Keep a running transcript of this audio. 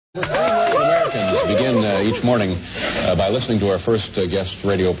3 million Americans begin each morning by listening to our first guest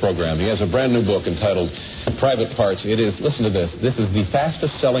radio program. He has a brand new book entitled Private Parts. It is, listen to this, this is the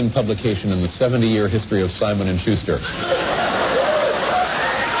fastest selling publication in the 70-year history of Simon & Schuster.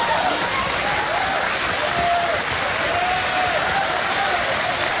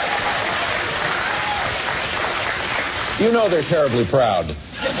 You know they're terribly proud.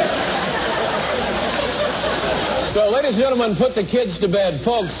 So, ladies and gentlemen, put the kids to bed.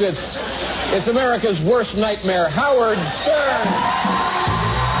 Folks, it's America's worst nightmare, Howard Stern.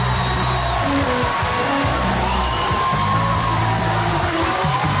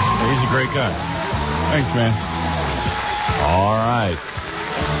 He's a great guy. Thanks, man. All right.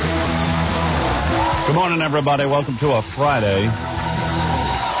 Good morning, everybody. Welcome to a Friday.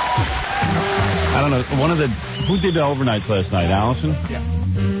 I don't know, who did the overnights last night? Allison? Yeah.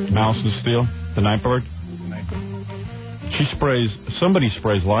 Allison Steele, the Nightbird? Somebody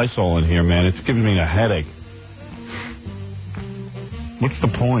sprays Lysol in here, man. It's giving me a headache. What's the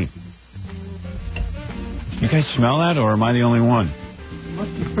point? You guys smell that, or am I the only one? It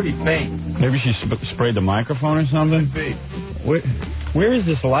must be pretty faint. Maybe she sprayed the microphone or something? Could be. Where is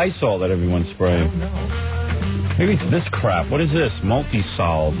this Lysol that everyone's spraying? I don't know. Maybe it's this crap. What is this?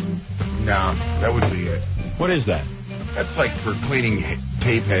 Multi-solve. No, that would be it. What is that? That's like for cleaning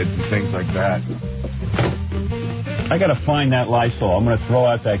tape heads and things like that. I gotta find that Lysol. I'm gonna throw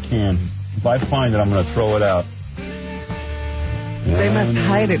out that can. If I find it, I'm gonna throw it out. They must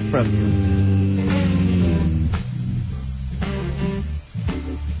hide it from you.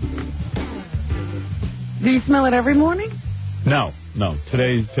 Do you smell it every morning? No.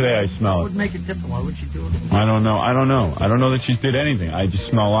 Today I smell What would make it different? Why would she do it? I don't know. I don't know that she did anything. I just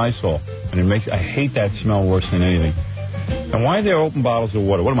smell Lysol, and I hate that smell worse than anything. And why are there open bottles of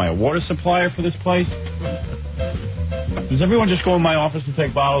water? What am I, a water supplier for this place? Does everyone just go in my office to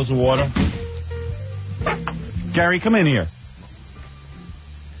take bottles of water? Gary, come in here.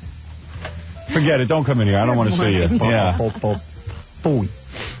 Forget it. Don't come in here. I don't want to see you. Yeah.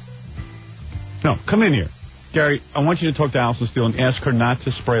 No, come in here. Gary, I want you to talk to Allison Steele and ask her not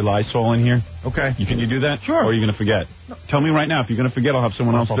to spray Lysol in here. Okay. Can you do that? Sure. Or are you going to forget? No. Tell me right now. If you're going to forget, I'll have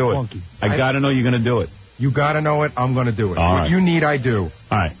someone else do it. I got to know you're going to do it. You got to know it. I'm going to do it. All what right. you need, I do.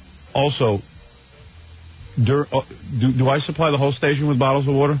 All right. Also, do I supply the whole station with bottles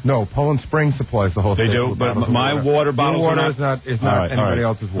of water? No, Poland Springs supplies the whole They station do, with but bottles of my water bottles Your water are is not anybody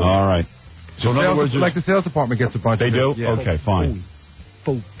else's water. All right. So in other words, like the sales department gets a bunch they of do? it. Yeah. Okay, fine.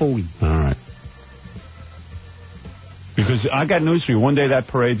 All right. Because I got news for you. One day that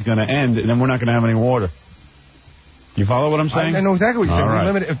parade's going to end, and then we're not going to have any water. You follow what I'm saying? I know exactly what you're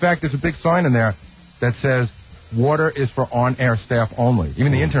saying. Right. In fact, there's a big sign in there that says water is for on-air staff only.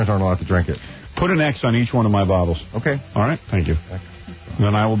 Even the interns aren't allowed to drink it. Put an X on each one of my bottles. Okay. All right? Thank you.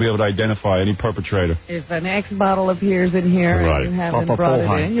 Then I will be able to identify any perpetrator. If an X bottle appears in here Right. and you haven't brought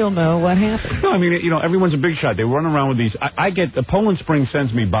it in, you'll know what happened. No, I mean, everyone's a big shot. They run around with these. The Poland Spring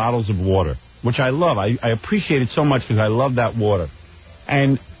sends me bottles of water, which I love. I appreciate it so much because I love that water.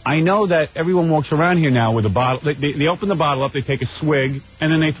 And I know that everyone walks around here now with a bottle. They open the bottle up, they take a swig,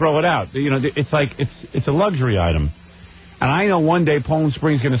 and then they throw it out. It's like it's a luxury item. And I know one day Poland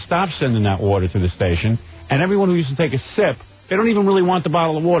Spring's going to stop sending that water to the station, and everyone who used to take a sip, they don't even really want the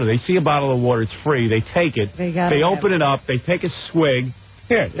bottle of water. They see a bottle of water, it's free, they take it, they open it up, they take a swig.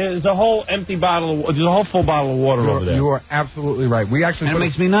 Here, there's a whole empty bottle there's a whole full bottle of water over there. You are absolutely right. We actually and it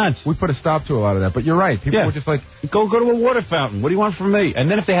makes me nuts. We put a stop to a lot of that, but you're right. People were just like, go to a water fountain. What do you want from me? And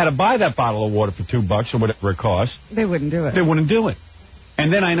then if they had to buy that bottle of water for $2 or whatever it costs, they wouldn't do it. They wouldn't do it.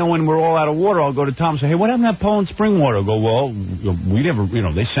 And then I know when we're all out of water, I'll go to Tom and say, hey, what happened to that Poland Spring water? I'll go, well, we never,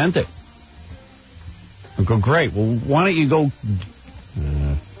 they sent it. I'll go, great. Well, why don't you go...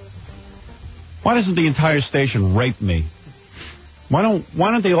 why doesn't the entire station rape me? Why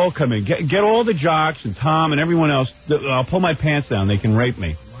don't they all come in? Get all the jocks and Tom and everyone else. I'll pull my pants down. They can rape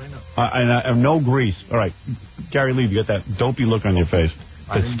me. Why not? And I have no grease. All right. Gary Lee, you got that dopey look on your face.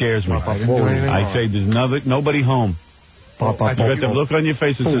 That scares me. I say there's nobody home. You got the look on your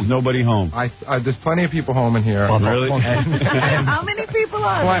face that says nobody home. There's plenty of people home in here. Really? How many people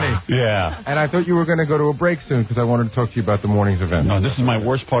are there? 20. Yeah. And I thought you were going to go to a break soon because I wanted to talk to you about the morning's event. No, this is my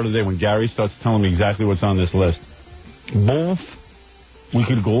worst part of the day when Gary starts telling me exactly what's on this list. Both. We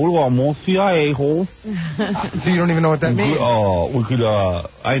could go to our more CIA hole. So you don't even know what that means? We could,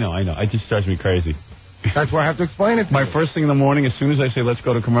 I know. It just drives me crazy. That's why I have to explain it to My you. first thing in the morning, as soon as I say, let's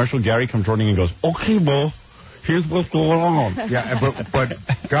go to commercial, Gary comes running and goes, okay, Bo, Here's what's going on. Yeah, but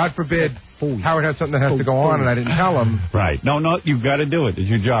God forbid Howard had something that has to go on, and I didn't tell him. Right. No, you've got to do it. It's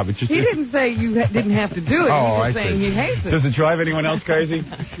your job. It's just. He didn't say you didn't have to do it. Oh, He was saying he hates it. Does it drive anyone else crazy?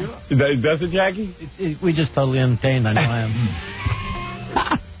 Sure. Does it, Jackie? We just totally entertained. I know I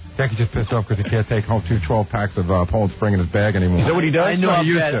am. Jackie's just pissed off because he can't take home 2 12-packs of Poland Spring in his bag anymore. Is that what he does? I know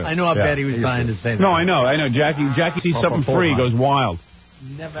how bad he was he trying to say that. No, I know. Jackie sees something free, he goes wild.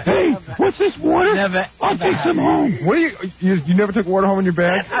 Never. Hey, what's this water? Never. I'll take some home. What do you never took water home in your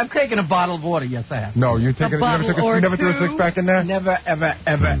bag? I've taken a bottle of water. Yes, I have. No, you never threw a 6-pack in there? Never, ever,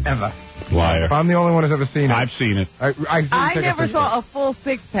 ever. Liar. I'm the only one who's ever seen it. I've seen it. I never saw a full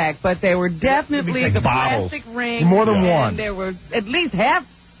 6-pack, but there were definitely the bottles. plastic rings. More than one. And there were at least half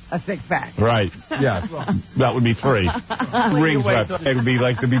a 6-pack. Right. Yes. That would be 3. Rings wrapped. It would be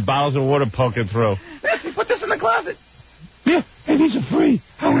like there'd be bottles of water poking through. Put this in the closet. Yeah, and these are free.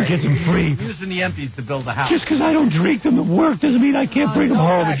 Howard gets them free. Using the empties to build a house. Just because I don't drink them at work doesn't mean I can't bring them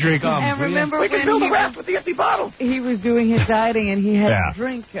home and drink them. And remember we when can build a raft with the empty bottles. he was doing his dieting and he had to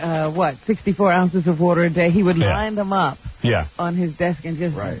drink, 64 ounces of water a day. He would line them up on his desk and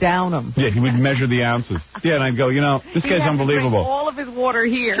just down them. Yeah, he would measure the ounces. Yeah, and I'd go, this guy's unbelievable. All of his water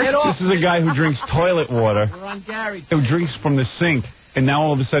here. This is a guy who drinks toilet water. We're on Gary. Who drinks from the sink. And now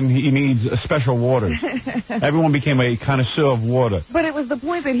all of a sudden he needs a special water. Everyone became a connoisseur of water. But it was the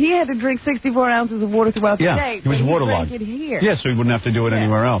point that he had to drink 64 ounces of water throughout the day. He was waterlogged. He drank it here. Yeah, so he wouldn't have to do it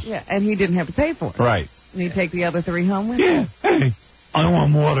anywhere else. Yeah, and he didn't have to pay for it. Right. And he'd take the other 3 home with him. Yeah. Hey, I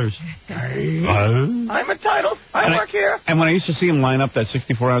want waters. I'm entitled. I work here. And when I used to see him line up that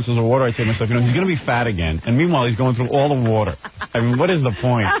 64 ounces of water, I'd say to myself, he's going to be fat again. And meanwhile, he's going through all the water. I mean, what is the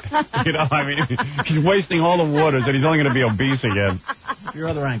point? He's wasting all the water, so he's only going to be obese again. Your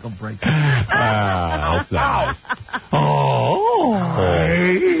other ankle breaks. That's nice. Oh.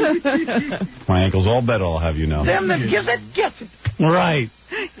 My ankle's all better, I'll have you know. Them that gives it, gets it. Right.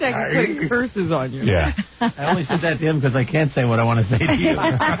 Jackie's putting curses on you. Yeah. I only said that to him because I can't say what I want to say to you.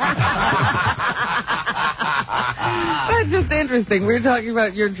 That's just interesting. We're talking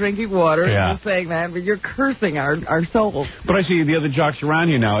about your drinking water and Yeah. you're saying that, but you're cursing our souls. But I see the other jocks around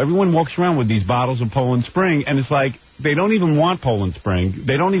here now. Everyone walks around with these bottles of Poland Spring, and it's like they don't even want Poland Spring.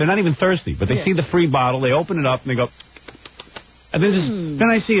 They're not even thirsty, but they see the free bottle, they open it up, and they go, and then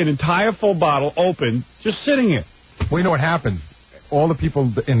I see an entire full bottle open, just sitting here. Well, you know what happens? All the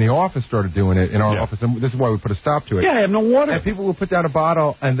people in the office started doing it in our office, and this is why we put a stop to it. Yeah, I have no water. And people would put down a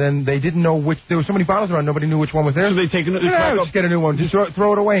bottle, and then they didn't know which. There were so many bottles around, nobody knew which one was theirs. So they take just get a new one. Just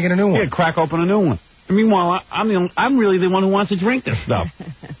throw it away and get a new one. Yeah, crack open a new one. And meanwhile, I'm really the one who wants to drink this stuff.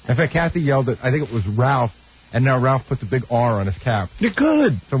 In fact, Kathy yelled at, I think it was Ralph, and now Ralph puts a big R on his cap. You're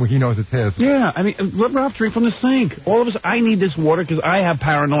good. So he knows it's his. Yeah, I mean, let Ralph drink from the sink. All of us, I need this water because I have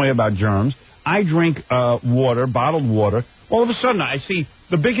paranoia about germs. I drink water, bottled water. All of a sudden, I see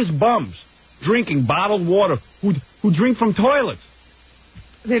the biggest bums drinking bottled water who drink from toilets.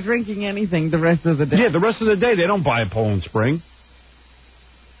 They're drinking anything the rest of the day. Yeah, the rest of the day, they don't buy a Poland Spring.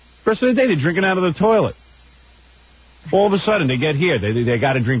 The rest of the day, they're drinking out of the toilet. All of a sudden, they get here. They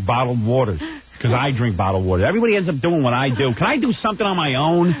got to drink bottled waters because I drink bottled water. Everybody ends up doing what I do. Can I do something on my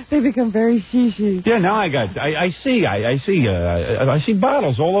own? They become very sheeshy. Yeah, now I see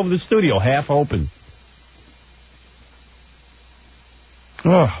bottles all over the studio, half open.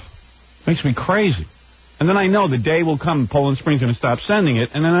 Oh, makes me crazy. And then I know the day will come, Poland Spring's going to stop sending it,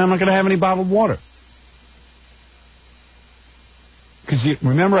 and then I'm not going to have any bottled water. Because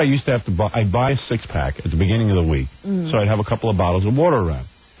remember, I used to have to I'd buy a 6-pack at the beginning of the week, so I'd have a couple of bottles of water around.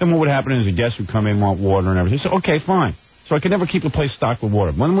 Then what would happen is the guests would come in, want water and everything. So, okay, fine. So I could never keep the place stocked with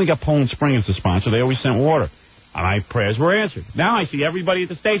water. When we got Poland Spring as the sponsor, they always sent water. And my prayers were answered. Now I see everybody at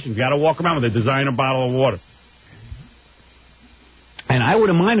the station's got to walk around with a designer bottle of water. And I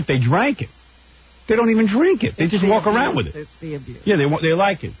wouldn't mind if they drank it. They don't even drink it. They just walk around with it. It's the abuse. Yeah, they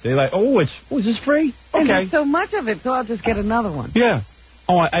like it. They like, is this free? And Okay. there's so much of it, so I'll just get another one. Yeah.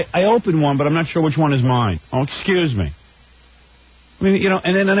 Oh, I opened one, but I'm not sure which one is mine. Oh, excuse me. I mean,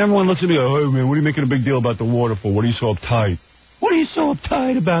 and then everyone looks at me, oh, man, what are you making a big deal about the water for? What are you so uptight? What are you so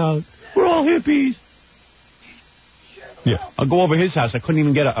uptight about? We're all hippies. Yeah, I'll go over his house. I couldn't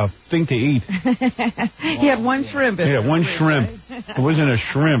even get a thing to eat. He had one shrimp. One shrimp. Right? It wasn't a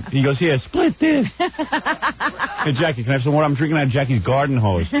shrimp. He goes, here, split this. Hey, Jackie, can I have some water? I'm drinking out of Jackie's garden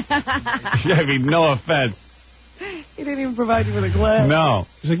hose. I mean, no offense. He didn't even provide you with a glass. No.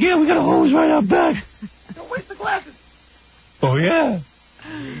 He's like, yeah, we got a hose right out back. Don't waste the glasses. Oh, yeah.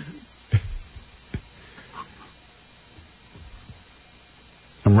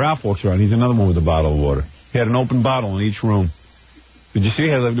 And Ralph walks around. He's another one with a bottle of water. He had an open bottle in each room. Did you see?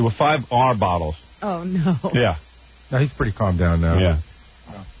 There were 5 R bottles. Oh, no. Yeah. No, he's pretty calmed down now. Yeah.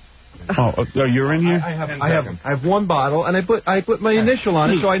 Oh, you're in here? I have one bottle, and I put my initial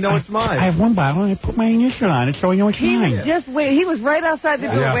on it, so I know it's mine. I have one bottle, and I put my initial on it, so I know it's mine. He was right outside the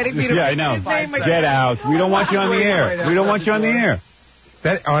door waiting for you to I know. Get out. We don't want you on the air. We don't want you on the air.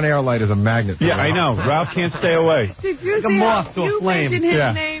 That on-air light is a magnet. Yeah, I know. Ralph can't stay away. Did you see moth to a flame. mentioned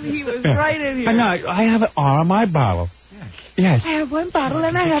his name? He was right in here. I know. I have an R on my bottle. Yes. I have one bottle,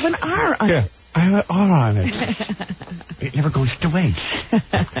 and I have an R on it. I have an R on it. It never goes to waste.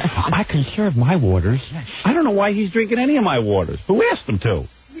 I conserve my waters. I don't know why he's drinking any of my waters. Who asked him to?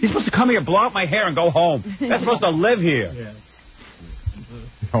 He's supposed to come here, blow out my hair, and go home. That's supposed to live here. Yeah.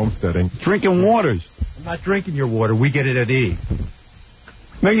 Homesteading. Drinking waters. I'm not drinking your water. We get it at E.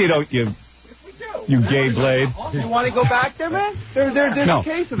 No, you don't. You gay blade. You want to go back there, man? There's a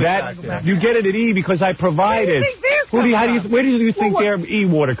case of it. You get it at E because I provide it. Where do you think their E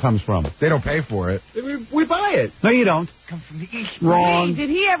water comes from? They don't pay for it. We buy it. No, you don't. Comes from the East. Wrong. Did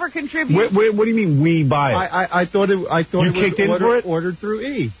he ever contribute? What do you mean we buy it? I thought it You kicked in for it? Ordered through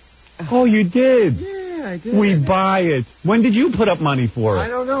E. Oh, you did. Yeah, I did. We buy it. When did you put up money for it? I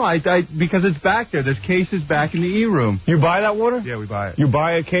don't know. Because it's back there. There's cases back in the E room. You buy that water? Yeah, we buy it. You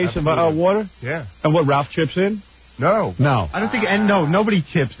buy a case of water? Yeah. And what, Ralph chips in? No. I don't think, nobody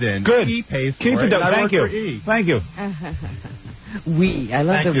chips in. Good. E pays for Keep it up. Thank you. E. Thank you. I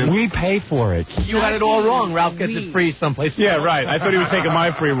love the we pay for it. You had it all wrong. Ralph gets it free someplace. Yeah, right. I thought he was taking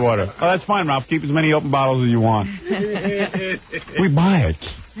my free water. Oh, that's fine, Ralph. Keep as many open bottles as you want. We buy it.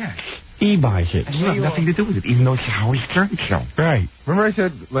 Yes. E buys it. You have nothing to do with it, even though it's how he drinks them. Right. Remember I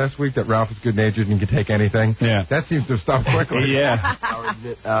said last week that Ralph is good-natured and can take anything? Yeah. That seems to have stopped quickly. Yeah.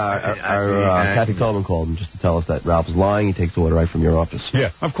 Kathy Coleman called him just to tell us that Ralph is lying. He takes the order right from your office. Yeah,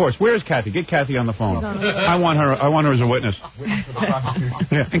 of course. Where's Kathy? Get Kathy on the phone. I want her as a witness.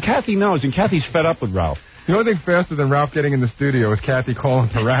 Yeah. And Kathy knows, and Kathy's fed up with Ralph. The only thing faster than Ralph getting in the studio is Kathy calling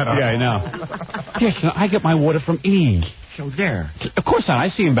to rat on. Yeah, I know. Yes, I get my water from E. So there. Of course not. I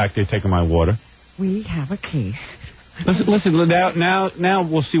see him back there taking my water. We have a case. Listen. Now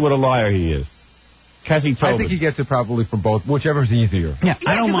we'll see what a liar he is. Kathy told I think he gets it probably from both, whichever's easier. Yeah,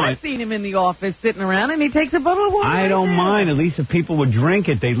 I don't mind. I've seen him in the office sitting around, and he takes a bottle of water. I don't mind. At least if people would drink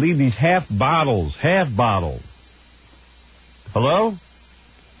it, they'd leave these half bottles. Hello?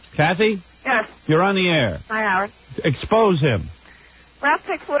 Kathy? Yes. You're on the air. Hi, Howard. Expose him. Ralph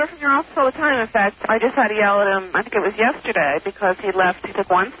takes water from your office all the time. In fact, I just had to yell at him, I think it was yesterday, because he took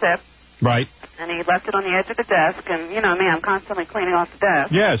one sip. Right. And he left it on the edge of the desk, and you know me, I'm constantly cleaning off the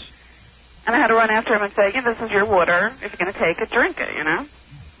desk. Yes. And I had to run after him and say, this is your water. If you're going to take it, drink it, you know?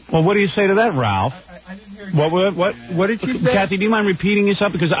 Well, what do you say to that, Ralph? I didn't hear you. What did you say? Kathy, do you mind repeating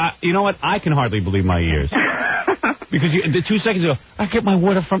yourself? Because, you know what? I can hardly believe my ears. Because the 2 seconds ago, I get my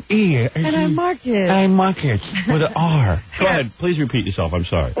water from E. And I mark it. I mark it with an R. Go ahead. Please repeat yourself. I'm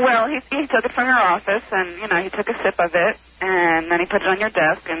sorry. Well, he took it from your office, and, he took a sip of it, and then he put it on your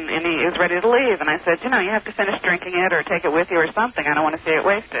desk, and he was ready to leave. And I said, you have to finish drinking it or take it with you or something. I don't want to see it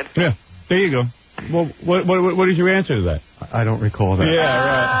wasted. Yeah. There you go. Well, what is your answer to that? I don't recall that. Yeah,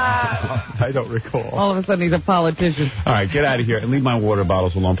 right. I don't recall. All of a sudden, he's a politician. All right, get out of here and leave my water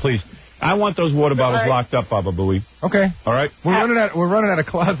bottles alone, please. I want those water bottles locked up, Baba Booey. Okay. All right? We're running out of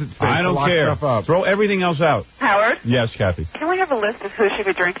closet space. I don't care. Stuff up. Throw everything else out. Howard? Yes, Kathy. Can we have a list of who should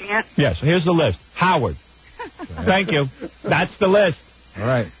be drinking it? Yes, here's the list. Howard. Thank you. That's the list. All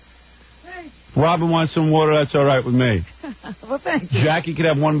right. Robin wants some water. That's all right with me. Well, thank you. Jackie could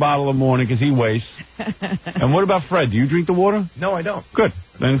have one bottle a morning because he wastes. And what about Fred? Do you drink the water? No, I don't. Good.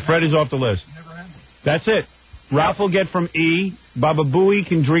 Then Fred is off the list. That's it. Ralph will get from E. Baba Booey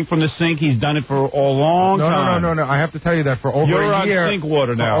can drink from the sink. He's done it for a long time. No. I have to tell you that for over a year. You're on sink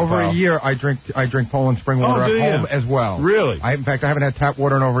water now. For over a year, I drink Poland spring water at home as well. Really? In fact, I haven't had tap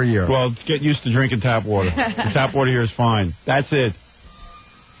water in over a year. Well, get used to drinking tap water. The tap water here is fine. That's it.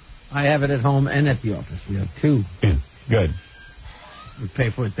 I have it at home and at the office. We have two. Yeah. Good. We pay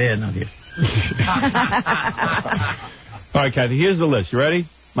for it there, not here. All right, Kathy, here's the list. You ready?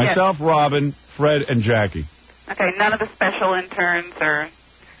 Myself, Robin, Fred, and Jackie. Okay, none of the special interns or...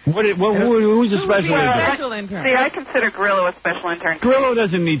 Who's a special intern? See, I consider Grillo a special intern. Grillo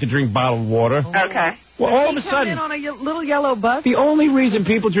doesn't need to drink bottled water. Okay. Well, all of a sudden... in on a little yellow bus? The only reason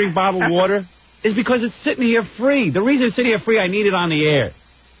people drink bottled water is because it's sitting here free. The reason it's sitting here free, I need it on the air.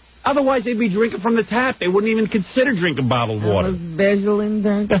 Otherwise, they'd be drinking from the tap. They wouldn't even consider drinking bottled water. In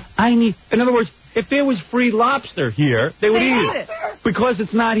other words, if there was free lobster here, they would eat it. Because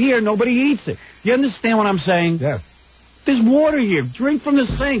it's not here, nobody eats it. You understand what I'm saying? Yeah. There's water here. Drink from the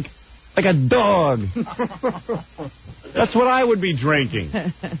sink. Like a dog. That's what I would be drinking.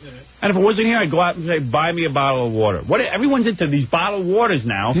 And if it wasn't here, I'd go out and say, buy me a bottle of water. Everyone's into these bottled waters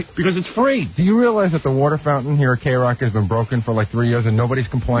now because it's free. Do you realize that the water fountain here at K-Rock has been broken for like 3 years and nobody's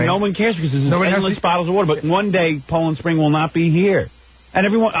complaining? No one cares because there's endless bottles of water. But one day, Poland Spring will not be here. And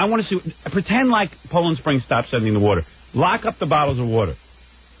everyone, I want to see, pretend like Poland Spring stopped sending the water. Lock up the bottles of water.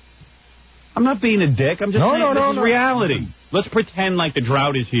 I'm not being a dick. I'm just saying this is reality. Let's pretend like the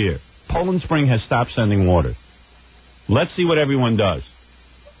drought is here. Poland Spring has stopped sending water. Let's see what everyone does.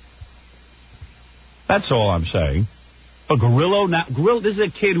 That's all I'm saying. A Gorillo, this is a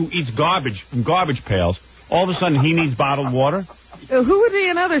kid who eats garbage from garbage pails. All of a sudden, he needs bottled water? Who would be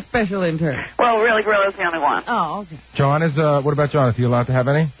another special intern? Well, really, Gorillo's the only one. Oh, okay. John is, what about John? Is he allowed to have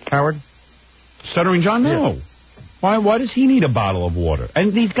any? Howard? Stuttering John? No. Yeah. Why does he need a bottle of water?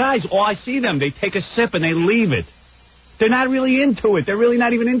 And these guys, I see them, they take a sip and they leave it. They're not really into it. They're really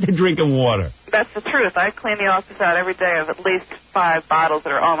not even into drinking water. That's the truth. I clean the office out every day of at least 5 bottles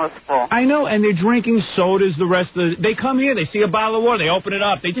that are almost full. I know, and they're drinking sodas the rest of the... They come here, they see a bottle of water, they open it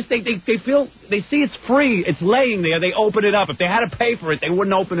up. They see it's free, it's laying there, they open it up. If they had to pay for it, they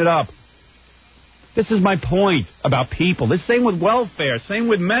wouldn't open it up. This is my point about people. The same with welfare, same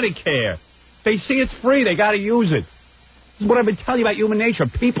with Medicare. They see it's free, they got to use it. This is what I've been telling you about human nature.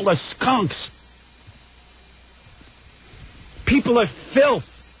 People are skunks. People are filth.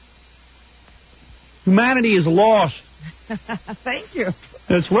 Humanity is lost. Thank you.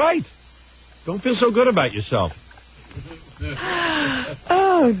 That's right. Don't feel so good about yourself.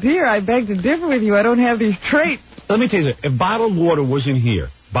 Oh, dear, I beg to differ with you. I don't have these traits. Let me tell you this. If bottled water wasn't here,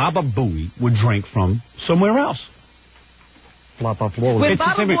 Baba Booey would drink from somewhere else. When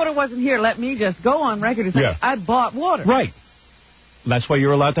bottled water wasn't here, let me just go on record and say, I bought water. Right. That's why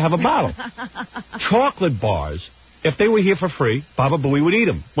you're allowed to have a bottle. Chocolate bars, if they were here for free, Baba Booey would eat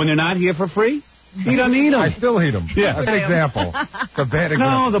them. When they're not here for free, he doesn't eat them. I still eat them. Yeah. That's an example. It's a bad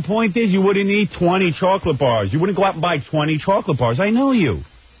example. No, the point is you wouldn't eat 20 chocolate bars. You wouldn't go out and buy 20 chocolate bars. I know you.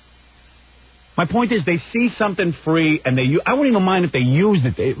 My point is they see something free, and I wouldn't even mind if they used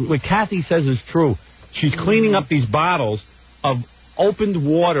it. What Kathy says is true. She's cleaning up these bottles of opened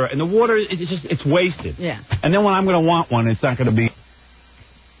water, and the water, it's wasted. Yeah. And then when I'm going to want one, it's not going to be...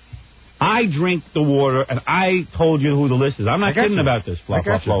 I drink the water, and I told you who the list is. I'm not kidding about this, Flop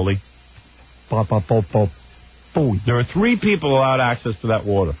Lowly. There are 3 people allowed access to that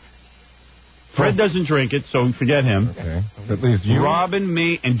water. Fred doesn't drink it, so forget him. Okay. At least you. Robin,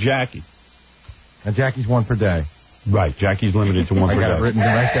 me, and Jackie. And Jackie's 1 per day. Right, Jackie's limited to 1 per day. I got it written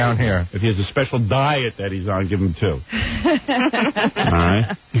right down here. If he has a special diet that he's on, give him 2. All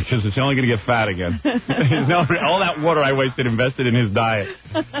right? Because it's only going to get fat again. All that water I wasted invested in his diet.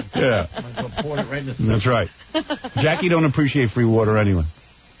 Yeah. That's right. Jackie don't appreciate free water anyway.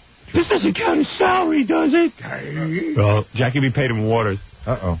 This doesn't count as salary, does it? Well, Jackie be paid in waters.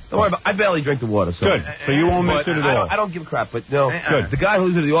 Uh-oh. Don't worry about it. I barely drink the water. So. Good. So you won't miss it at all. I don't give a crap, but no. Good. The guy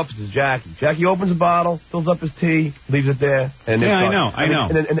who's in the office is Jackie. Jackie opens a bottle, fills up his tea, leaves it there. And I know.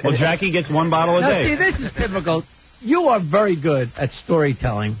 Well, Jackie gets 1 bottle a day. See, this is difficult. You are very good at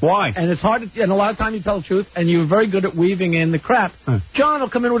storytelling. Why? And it's hard to, and a lot of times you tell the truth, and you're very good at weaving in the crap. John will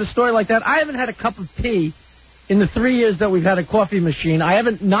come in with a story like that. I haven't had a cup of tea in the 3 years that we've had a coffee machine. I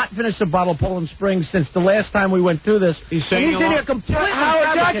haven't not finished a bottle of Poland Spring since the last time we went through this. He's saying in here completely Howard,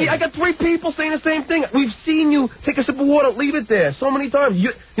 Jackie, I got 3 people saying the same thing. We've seen you take a sip of water, leave it there so many times.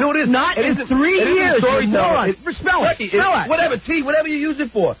 You know what it is? Not in 3 years. Smell it. Whatever, tea, whatever you use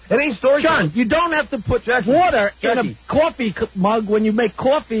it for. It ain't storytelling. John, you don't have to put water in a coffee mug when you make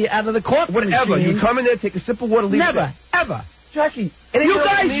coffee out of the coffee machine. Whatever. You come in there, take a sip of water, leave it there. Never, ever. Jackie, you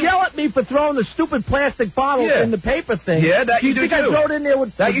guys yell at me for throwing the stupid plastic bottles in the paper thing. Yeah, that you do think I throw it in there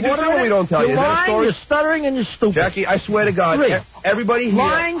with that you do water too when we don't tell you. You're lying, you're stuttering, and you're stupid. Jackie, I swear to God, everybody here.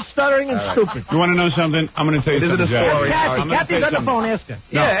 Lying, stuttering, and stupid. You want to know something? I'm going to tell you something, Jackie. Kathy's on the phone, ask her.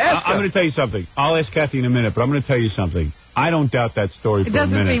 No, ask her. I'm going to tell you something. I'll ask Kathy in a minute, but I'm going to tell you something. I don't doubt that story for a minute.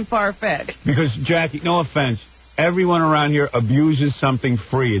 It doesn't seem far-fetched. Because, Jackie, no offense, everyone around here abuses something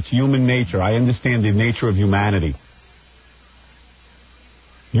free. It's human nature. I understand the nature of humanity.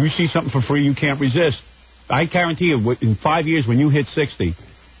 You see something for free, you can't resist. I guarantee you, in 5 years, when you hit 60,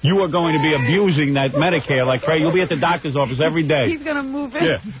 you are going to be abusing that Medicare like crazy. You'll be at the doctor's office every day. He's going to move in.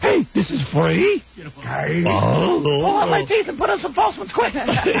 Yeah. Hey, this is free? Pull out my teeth and put on some false ones, quick.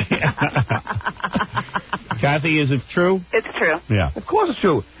 Kathy, is it true? It's true. Yeah. Of course it's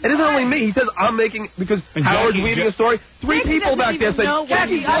true. It isn't only me. He says I'm making, because Howard's reading a story. 3 people back there say,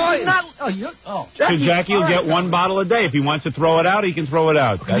 Jackie, I'm not... So Jackie will get 1 bottle a day. If he wants to throw it out, he can throw it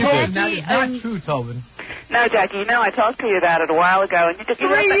out. That is not true, Tobin. No, Jackie, you know I talked to you about it a while ago, and you just 3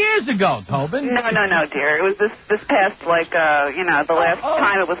 years ago, Tobin. No, dear. It was this past the last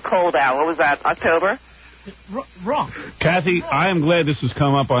time it was cold out. What was that? October. Wrong. Kathy, I am glad this has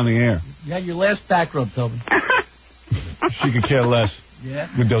come up on the air. You had your last back rub, Tobin. She could care less. Yeah.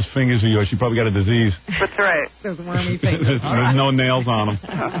 With those fingers of yours, she probably got a disease. That's right. Those wormy fingers. There's no nails on them.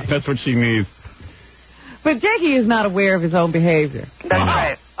 That's what she needs. But Jackie is not aware of his own behavior. That's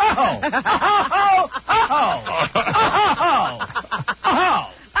right.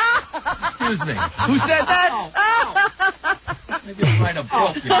 Excuse me. Who said that? Maybe I'll write a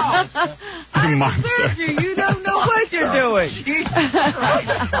book. I observed you. You don't know what you're doing.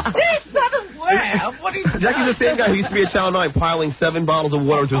 Jackie's the same guy who used to be at Channel 9 piling 7 bottles of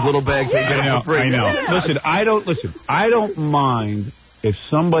water into his little bag so he could get it for free. I know. Listen, I don't mind if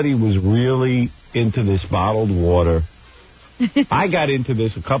somebody was really into this bottled water. I got into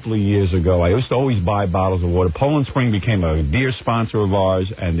this a couple of years ago. I used to always buy bottles of water. Poland Spring became a dear sponsor of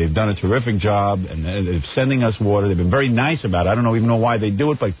ours, and they've done a terrific job, and they're sending us water. They've been very nice about it. I don't even know why they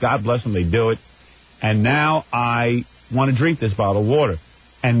do it, but God bless them, they do it. And now I want to drink this bottle of water.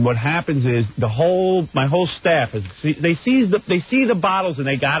 And what happens is my whole staff they see the bottles and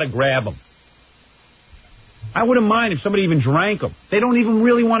they got to grab them. I wouldn't mind if somebody even drank them. They don't even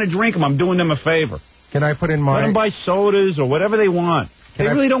really want to drink them. I'm doing them a favor. Can I put in my... Let them buy sodas or whatever they want. They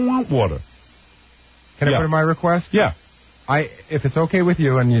really don't want water. Can I put in my request? Yeah. If it's okay with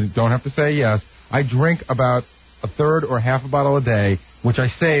you, and you don't have to say yes, I drink about a third or half a bottle a day, which I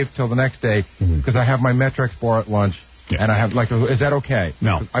save till the next day because I have my Metrex bar at lunch. Yeah. And I have is that okay?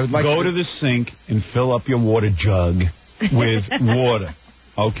 No. I would like go to the sink and fill up your water jug with water.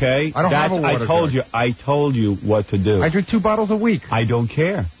 Okay? I don't have a water jug. I told you what to do. I drink 2 bottles a week. I don't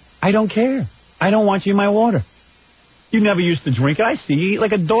care. I don't want you in my water. You never used to drink it. I see you eat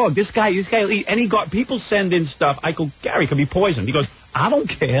like a dog. This guy will eat. And people send in stuff. I go, Gary, could be poisoned. He goes, I don't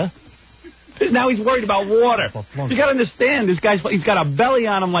care. Now he's worried about water. You got to understand, this he's got a belly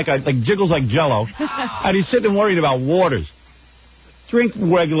on him like jiggles like Jello, and he's sitting worried about waters. Drink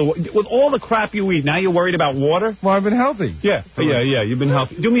regular water. With all the crap you eat, now you're worried about water? Well, I've been healthy. Yeah, you've been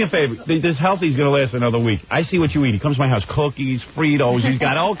healthy. Do me a favor. This healthy's going to last another week. I see what you eat. He comes to my house, cookies, Fritos. He's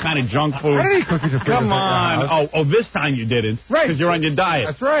got all kind of junk food. I didn't eat cookies and Fritos. Come on. Oh, this time you didn't. Right. Because you're on your diet.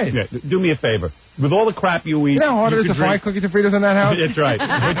 That's right. Yeah, do me a favor. With all the crap you eat... You know how hard it is to find cookies and Fritos in that house? That's right.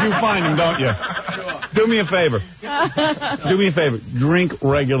 But you find them, don't you? Do me a favor. Drink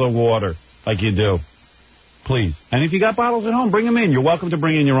regular water like you do. Please. And if you got bottles at home, bring them in. You're welcome to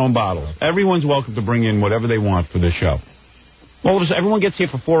bring in your own bottles. Everyone's welcome to bring in whatever they want for this show. All of a sudden, everyone gets here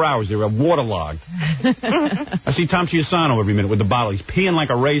for 4 hours. They're waterlogged. I see Tom Chiusano every minute with the bottle. He's peeing like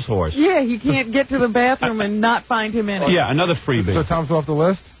a racehorse. Yeah, you can't get to the bathroom and not find him in it. Yeah, another freebie. So Tom's off the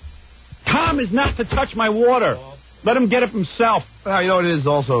list? Tom is not to touch my water. Let him get it himself. You know what it is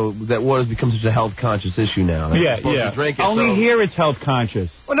also that water's become such a health-conscious issue now. Yeah. Drink it, Only here it's health-conscious.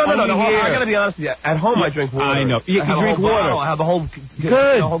 Well, no. I got to be honest with you. At home, I drink water. I know. You can drink water. I have the whole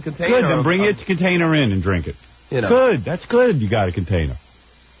Good. The whole container. Good. Then bring your container in and drink it. Good. That's good. You got a container.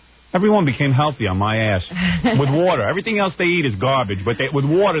 Everyone became healthy on my ass with water. Everything else they eat is garbage, but with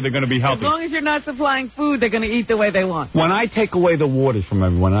water they're going to be healthy. As long as you're not supplying food, they're going to eat the way they want. When I take away the waters from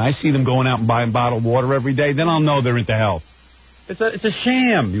everyone and I see them going out and buying bottled water every day, then I'll know they're into health. It's a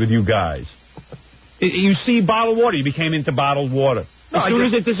sham with you guys. You see bottled water, you became into bottled water. As soon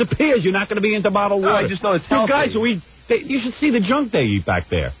as it disappears, you're not going to be into bottled water. I just know it's healthy. You guys who eat, you should see the junk they eat back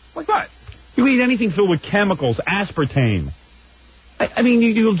there. Like what? You eat anything filled with chemicals, aspartame. I mean,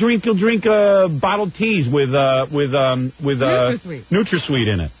 you'll drink bottled teas with NutraSweet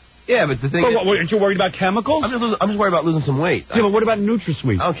in it. Yeah, but the thing is... Aren't you worried about chemicals? I'm just worried about losing some weight. Yeah, but what about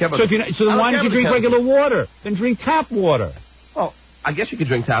NutraSweet? I don't care about so then why don't you drink regular water? Then drink tap water. Well, I guess you could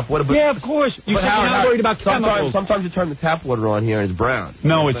drink tap water, but... Yeah, of course. You're not worried about chemicals. Sometimes you turn the tap water on here and it's brown.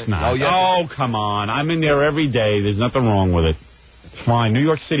 No, it's not. Oh, come on. I'm in there every day. There's nothing wrong with it. It's fine. New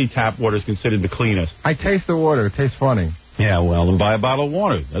York City tap water is considered the cleanest. I taste the water. It tastes funny. Yeah, well, then buy a bottle of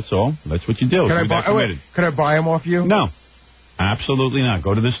water. That's all. That's what you do. Can I buy them off you? No. Absolutely not.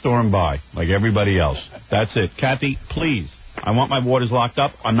 Go to the store and buy, like everybody else. That's it. Kathy, please. I want my waters locked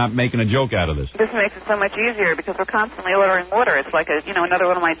up. I'm not making a joke out of this. This makes it so much easier because we're constantly ordering water. It's like another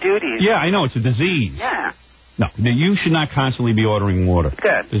one of my duties. Yeah, I know. It's a disease. Yeah. No, you should not constantly be ordering water.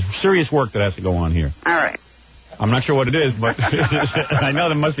 Good. There's serious work that has to go on here. All right. I'm not sure what it is, but I know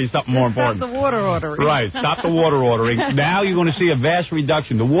there must be something more important. Stop the water ordering. Right, stop the water ordering. Now you're going to see a vast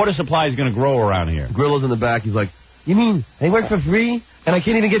reduction. The water supply is going to grow around here. Grillo's in the back. He's like, you mean they work for free and I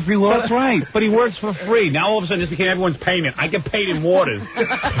can't even get free water? That's right, but he works for free. Now all of a sudden this became everyone's payment. I get paid in waters.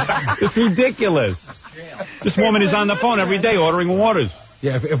 It's ridiculous. This woman is on the phone every day ordering waters.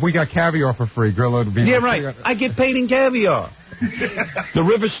 Yeah, if we got caviar for free, Grillo would be... Yeah, right. I get paid in caviar. The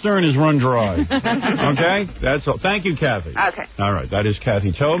River Stern is run dry. Okay? That's all. Thank you, Kathy. Okay. All right. That is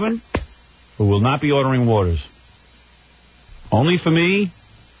Kathy Tobin, who will not be ordering waters. Only for me,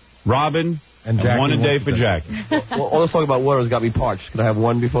 Robin, and one a day for Jack. Well, all this talk about waters got me parched. Can I have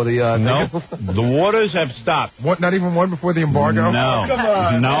one before the... No. The waters have stopped. What? Not even one before the embargo? No. Come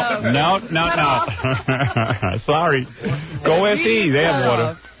on. No. Sorry. Go SE. They have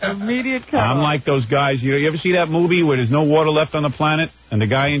water. Immediate cut. I'm like those guys. You ever see that movie where there's no water left on the planet, and the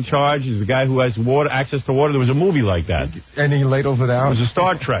guy in charge is the guy who has access to water? There was a movie like that. And he ladles it out? It was a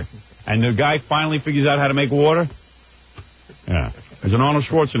Star Trek. And the guy finally figures out how to make water. Yeah. It was an Arnold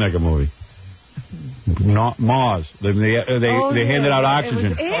Schwarzenegger movie. Mars. They handed out oxygen. It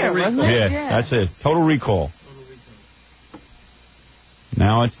was air, wasn't it? Yeah, that's it. Total Recall.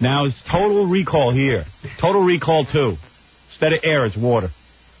 Now it's Total Recall here. Total Recall 2. Instead of air, it's water.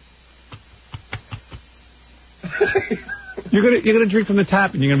 You're gonna drink from the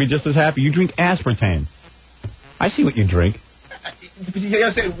tap, and you're gonna be just as happy. You drink aspartame. I see what you drink. You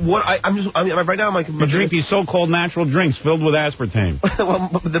gotta say what right now. You drink these so-called natural drinks filled with aspartame. Well,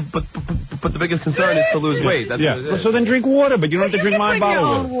 but the biggest concern is to lose weight. That's what it is. So then drink water, but you don't have to drink my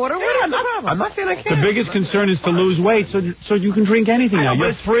bottle of water. I'm not saying I can't. The biggest concern is to lose weight, so you can drink anything now.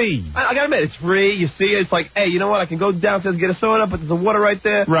 You're free. I gotta admit, it's free. You see it. It's like, hey, you know what? I can go downstairs and get a soda, but there's a water right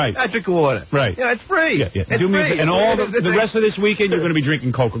there. Right. I drink water. Right. Yeah, it's free. Yeah. It's free. And all the rest of this weekend, you're going to be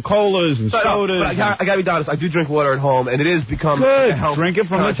drinking Coca-Colas and sodas. But I gotta be honest. I do drink water at home, and it is become good. Drink it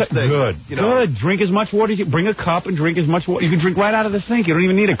from the good. You know? Good. Drink as much water as you bring a cup and drink as much water. You can drink right out of the sink. You don't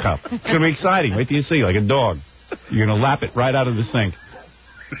even need a cup. It's going to be exciting. Wait till you see, like a dog. You're going to lap it right out of the sink.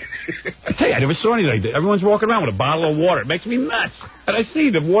 I tell you, I never saw anything like that. Everyone's walking around with a bottle of water. It makes me nuts. And I see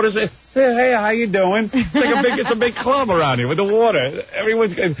the water's hey, how you doing? It's a big club around here with the water.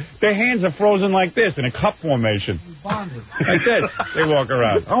 Everyone's their hands are frozen like this in a cup formation. Like this. They walk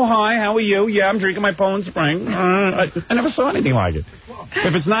around. Oh, hi, how are you? Yeah, I'm drinking my Poland Spring. I never saw anything like it.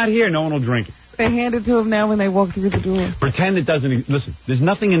 If it's not here, no one will drink it. They hand it to him now when they walk through the door. Pretend it doesn't. Listen, there's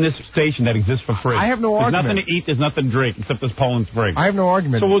nothing in this station that exists for free. I have no argument. There's nothing to eat, there's nothing to drink, except this Poland Spring. I have no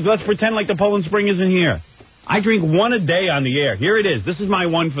argument. So let's pretend like the Poland Spring isn't here. I drink one a day on the air. Here it is. This is my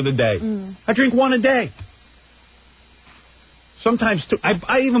one for the day. I drink one a day. Sometimes two.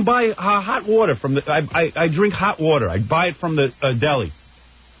 I even buy hot water from the... I drink hot water. I buy it from the deli.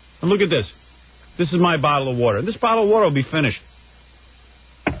 And look at this. This is my bottle of water. And this bottle of water will be finished.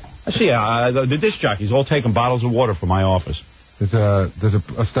 I see the disc jockeys all taking bottles of water from my office. There's a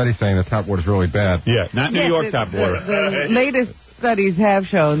study saying that tap water is really bad. Yeah, not New York tap water. The latest studies have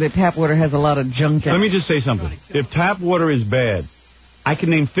shown that tap water has a lot of junk in it. Let me just say something. If tap water is bad, I can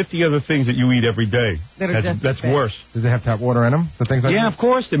name 50 other things that you eat every day. That's worse. Do they have tap water in them? The things like of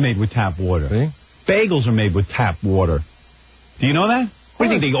course they're made with tap water. See? Bagels are made with tap water. Do you know that? What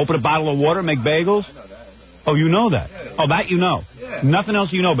do you think? They open a bottle of water and make bagels? Oh, you know that? Oh, that you know. Nothing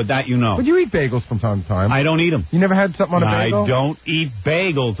else you know, but that you know. But you eat bagels from time to time. I don't eat them. You never had something on a bagel? I don't eat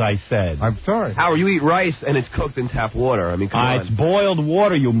bagels, I said. I'm sorry. Howard, you eat rice and it's cooked in tap water. I mean, come on. It's boiled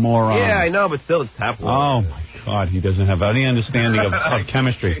water, you moron. Yeah, I know, but still it's tap water. Oh, my God, he doesn't have any understanding of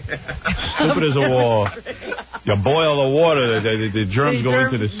chemistry. Stupid as a wall. You boil the water, the germs go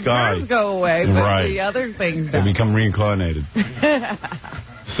into the sky. Germs go away, but the other things don't. They become reincarnated.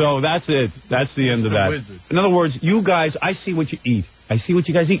 So that's it. That's the end of that. In other words, you guys, I see what you eat. I see what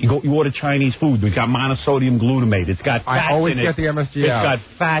you guys eat. You order Chinese food. It's got monosodium glutamate. It's got fats I always in it. get the MSG It's out. got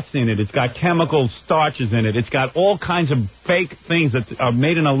fats in it. It's got chemical starches in it. It's got all kinds of fake things that are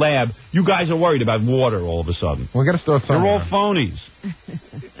made in a lab. You guys are worried about water all of a sudden. We got to start somewhere. They're all phonies.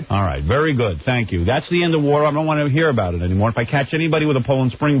 All right. Very good. Thank you. That's the end of water. I don't want to hear about it anymore. If I catch anybody with a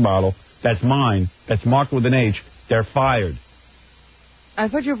Poland Spring bottle, that's mine, that's marked with an H, they're fired. I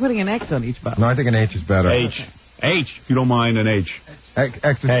thought you were putting an X on each bottle. No, I think an H is better. H, if you don't mind, an H. X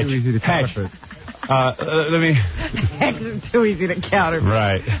is too easy to counterfeit. Let me... X is too easy to counterfeit.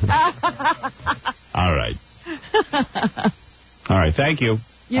 Right. All right. All right, thank you.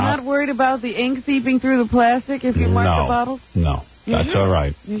 You're not worried about the ink seeping through the plastic if you mark the bottles? No. That's all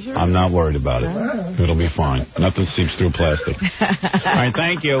right. Sure? I'm not worried about it. It'll be fine. Nothing seeps through plastic. All right,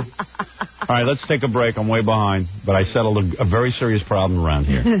 thank you. All right, let's take a break. I'm way behind, but I settled a very serious problem around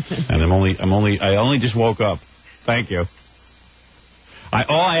here, and I only just woke up. Thank you.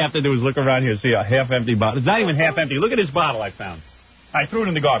 All I have to do is look around here and see a half-empty bottle. It's not even half-empty. Look at this bottle I found. I threw it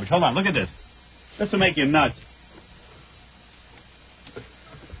in the garbage. Hold on. Look at this. This will make you nuts.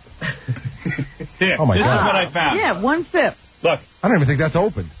 Here, oh my this God. is what I found. Yeah, one sip. Look. I don't even think that's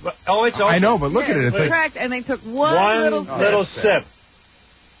open. Oh, it's open. I know, but look at it. It's cracked, and they took one little sip.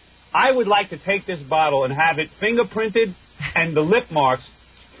 I would like to take this bottle and have it fingerprinted and the lip marks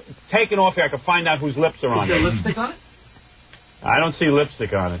taken off here. I can find out whose lips are on it. Is there lipstick on it? I don't see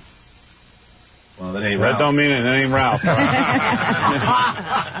lipstick on it. Well, that ain't Ralph. That don't mean it. That ain't Ralph.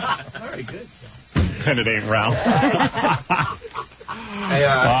 Very good. And it ain't Ralph. Hey,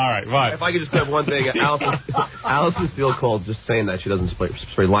 all right, fine. If I could just grab one thing, Allison still called just saying that she doesn't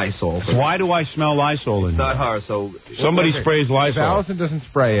spray Lysol. So why do I smell Lysol in It's not her, so... Somebody sprays Lysol. If Allison doesn't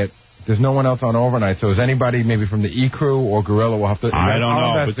spray it, there's no one else on overnight, so is anybody maybe from the E-Crew or Gorilla will have to... I don't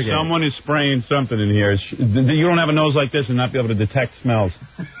know, but someone is spraying something in here. You don't have a nose like this and not be able to detect smells.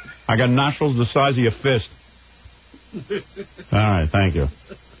 I got nostrils the size of your fist. All right, thank you.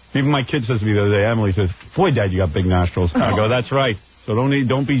 Even my kid says to me the other day, Emily says, boy, Dad, you got big nostrils. I go, that's right. So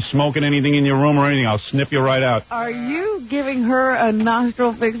don't be smoking anything in your room or anything. I'll snip you right out. Are you giving her a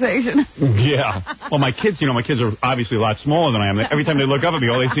nostril fixation? Yeah. Well, my kids are obviously a lot smaller than I am. Every time they look up at me,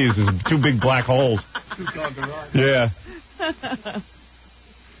 all they see is two big black holes. Yeah.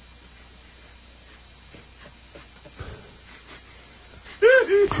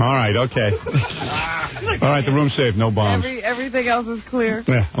 All right, okay. All right, the room's safe. No bombs. Everything else is clear.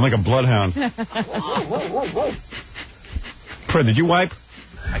 Yeah, I'm like a bloodhound. Fred, did you wipe?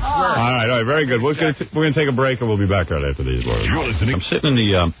 I swear. All right, very good. We're going to take a break, and we'll be back right after these words. You're listening. I'm sitting in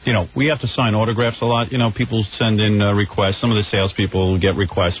the, we have to sign autographs a lot. People send in requests. Some of the salespeople get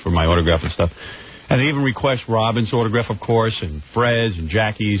requests for my autograph and stuff. And they even request Robin's autograph, of course, and Fred's and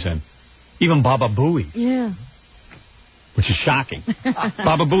Jackie's, and even Baba Booey. Yeah. Which is shocking.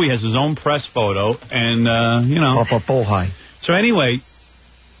 Baba Booey has his own press photo, and, Papa Bullhigh. So anyway,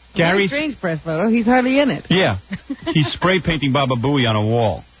 Gary's... Strange press photo. He's hardly in it. Yeah. He's spray painting Baba Booey on a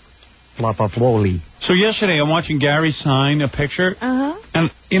wall. Papa Bullhigh. So yesterday I'm watching Gary sign a picture. Uh-huh.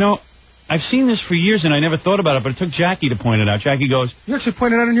 And, I've seen this for years, and I never thought about it, but it took Jackie to point it out. Jackie goes... You actually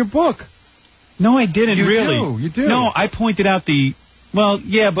pointed it out in your book. No, I didn't, You do. No, I pointed out the... Well,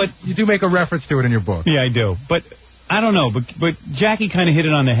 yeah, but... You do make a reference to it in your book. Yeah, I do. But... I don't know, but Jackie kind of hit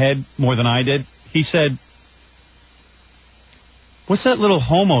it on the head more than I did. He said, what's that little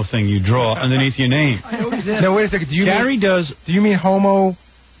homo thing you draw underneath your name? I know he did. No, wait a second. Do you mean homo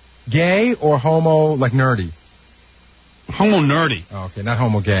gay or homo, like, nerdy? Homo nerdy. Oh, okay, not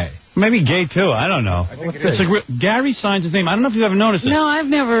homo gay. Maybe gay, too. I don't know. I think it's like Gary signs his name. I don't know if you've ever noticed this. No, I've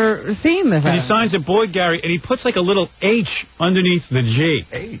never seen this. He signs it, Boy Gary, and he puts like a little H underneath the G.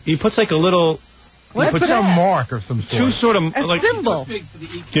 H. He puts like a little... What's a mark of some sort? Two sort of... A like, symbol.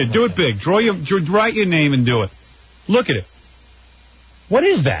 Yeah, do it big. Write your name and do it. Look at it. What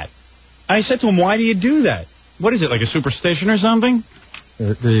is that? I said to him, why do you do that? What is it, like a superstition or something?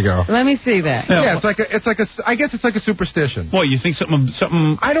 There you go. Let me see that. Yeah, I guess it's like a superstition. What, you think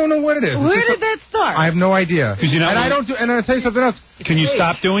something... I don't know what it is. Where did that start? I have no idea. And I'll tell you something else. Can you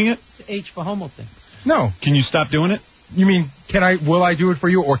stop doing it? It's H for homo thing. No. Can you stop doing it? You mean, will I do it for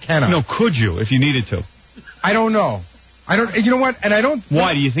you, or can I? No, could you, if you needed to? I don't know. You know what, and I don't...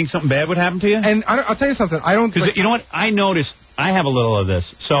 Why, do you think something bad would happen to you? And I'll tell you something, I don't... Because, you know what, I noticed, I have a little of this,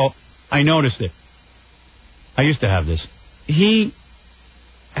 so I noticed it. I used to have this. He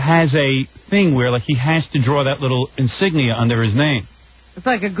has a thing where, like, he has to draw that little insignia under his name. It's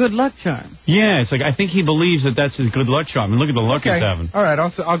like a good luck charm. Yeah, it's like, I think he believes that that's his good luck charm. And look at the luck he's having. All right,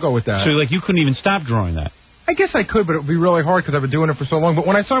 I'll go with that. So, like, you couldn't even stop drawing that. I guess I could, but it would be really hard because I've been doing it for so long. But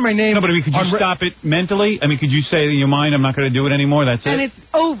when I saw my name... No, but I mean, could you stop it mentally? I mean, could you say in your mind, I'm not going to do it anymore, that's it? And it's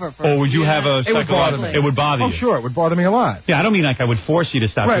over for Or would you have a psychological... It would bother you. Oh, sure, it would bother me a lot. Yeah, I don't mean like I would force you to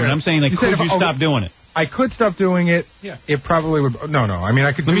stop doing it. I'm saying, like, could you stop doing it? I could stop doing it. Yeah. It probably would... No, I mean,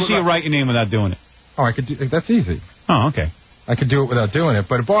 I could Let me see you write your name without doing it. Oh, I could do... That's easy. Oh, okay. I could do it without doing it,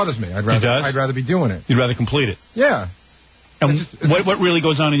 but it bothers me. I'd rather be doing it. You'd rather complete it? Yeah. And what really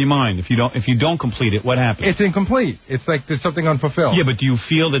goes on in your mind if you don't complete it? What happens? It's incomplete. It's like there's something unfulfilled. Yeah, but do you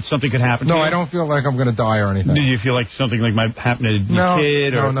feel that something could happen? No, to you? I don't feel like I'm going to die or anything. Do you feel like something like might happen to your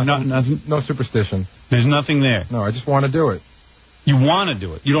kid or nothing? No superstition. There's nothing there. No, I just want to do it. You want to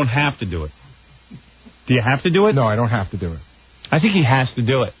do it. You don't have to do it. Do you have to do it? No, I don't have to do it. I think he has to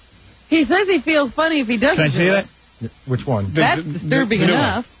do it. He says he feels funny if he doesn't. Can I see that? Which one? That's disturbing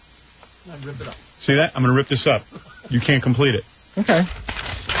enough. See that? I'm going to rip this up. You can't complete it. Okay.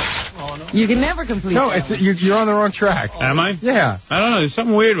 You can never complete it. No, you're on the wrong track. Am I? Yeah. I don't know. There's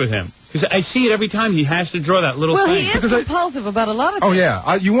something weird with him. Because I see it every time he has to draw that little thing. Well, he is compulsive about a lot of things. Oh,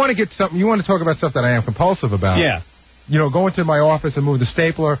 yeah. You want to get something. You want to talk about stuff that I am compulsive about. Yeah. Go into my office and move the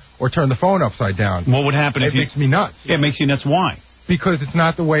stapler or turn the phone upside down. What would happen if it makes me nuts. Yeah, it makes you nuts. Why? Because it's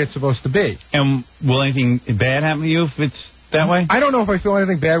not the way it's supposed to be. And will anything bad happen to you if it's that way? I don't know if I feel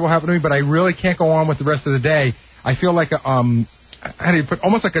anything bad will happen to me, but I really can't go on with the rest of the day. I feel like how do you put,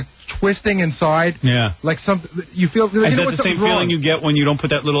 almost like a twisting inside. Yeah. Like something, you feel. Is that the same feeling you get when you don't put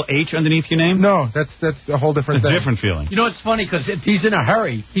that little H underneath your name? No, that's a whole different thing. A different feeling. You know, it's funny, because if he's in a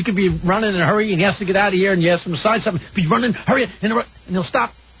hurry, he could be running in a hurry, and he has to get out of here, and you ask him to sign something. If he's running, hurry, and he'll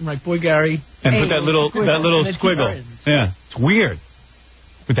stop. I'm like, boy, Gary. And put that little squiggle. Yeah, it's weird.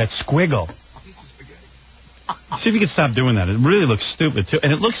 With that squiggle. See if you can stop doing that. It really looks stupid, too.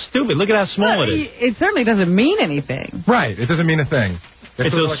 And it looks stupid. Look at how small it is. It certainly doesn't mean anything. Right. It doesn't mean a thing.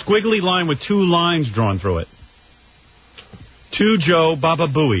 It's a squiggly line with 2 lines drawn through it. To Joe Baba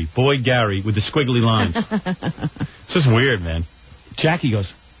Booey, boy Gary, with the squiggly lines. It's just weird, man. Jackie goes,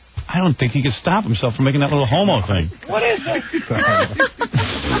 I don't think he can stop himself from making that little homo thing. What is it?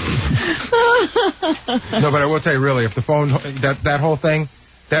 No, but I will tell you, really, if the phone, that whole thing,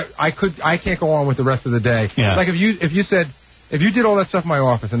 that I can't go on with the rest of the day. Yeah. Like if you did all that stuff in my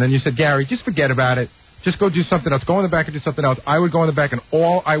office, and then you said, Gary, just forget about it. Just go do something else. Go in the back and do something else. I would go in the back, and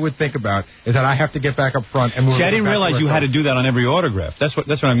all I would think about is that I have to get back up front and move. See, I didn't realize you had to do that on every autograph. That's what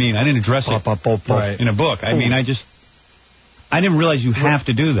I mean. I didn't address it in a book. I mean, I didn't realize you have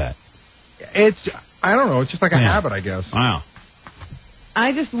to do that. I don't know. It's just like a habit, I guess. Wow.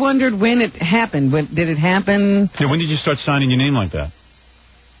 I just wondered when it happened. Did it happen? Yeah, when did you start signing your name like that?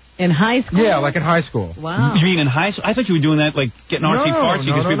 In high school? Yeah, like in high school. Wow. You mean in high school? I thought you were doing that, like, getting artsy-fartsy.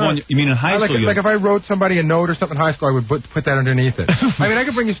 No. You mean in high school? Like if I wrote somebody a note or something in high school, I would put that underneath it. I mean, I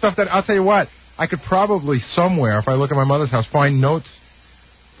could bring you stuff that, I'll tell you what, I could probably somewhere, if I look at my mother's house, find notes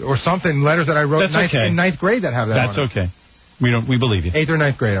or something, letters that I wrote in ninth grade that have that on it. That's okay. We believe you. 8th or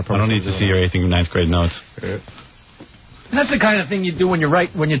 9th grade, I don't need to see your 8th and 9th grade notes. That's the kind of thing you do when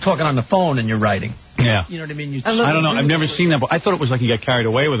you're talking on the phone and you're writing. Yeah. You know what I mean? I don't know. I've never seen that. But I thought it was like he got carried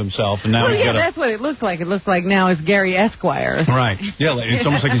away with himself, and now that's what it looks like. It looks like now it's Gary Esquire. Right. Yeah, it's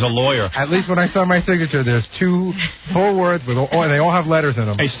almost like he's a lawyer. At least when I saw my signature, there's 2 full words, and they all have letters in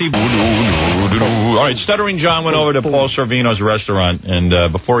them. Hey, Steve. All right, Stuttering John went over to Paul Sorvino's restaurant,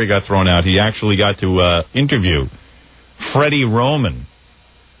 and before he got thrown out, he actually got to interview Freddie Roman.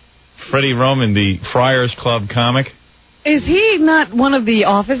 Freddie Roman, the Friars Club comic. Is he not one of the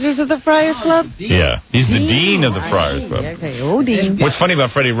officers of the Friars Club? Yeah, he's the dean of the Friars Club. Okay, dean. What's funny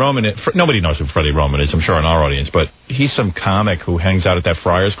about Freddie Roman, nobody knows who Freddie Roman is, I'm sure, in our audience, but he's some comic who hangs out at that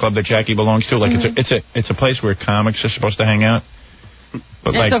Friars Club that Jackie belongs to. Like, it's a place where comics are supposed to hang out.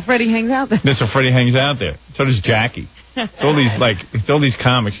 But so Freddie hangs out there. So Freddie hangs out there. So does Jackie. It's all these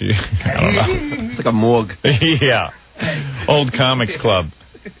comics. I don't know. It's like a morgue. Yeah. Old Comics Club.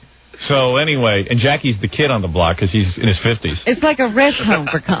 So anyway, and Jackie's the kid on the block because he's in his 50s. It's like a rest home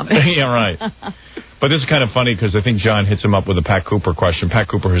for comics. Yeah, right. But this is kind of funny because I think John hits him up with a Pat Cooper question. Pat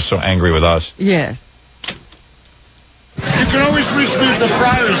Cooper is so angry with us. Yes. You can always reach me at the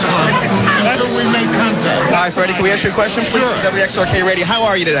Friars Club. That's where we make contact. Hi, Freddie. Can we ask you a question, please? Sure. WXRK Radio. How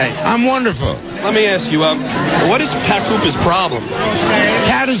are you today? I'm wonderful. Let me ask you, what is Pat Cooper's problem?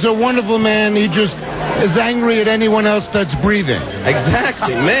 Pat is a wonderful man. He just is angry at anyone else that's breathing.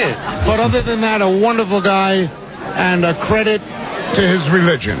 Exactly, man. But other than that, a wonderful guy and a credit to his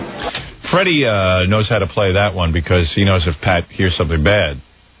religion. Freddie knows how to play that one because he knows if Pat hears something bad,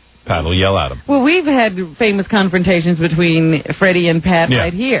 Pat will yell at him. Well, we've had famous confrontations between Freddie and Pat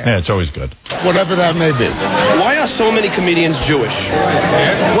right here. Yeah, it's always good. Whatever that may be. Why are so many comedians Jewish?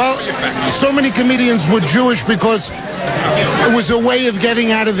 Well, so many comedians were Jewish because it was a way of getting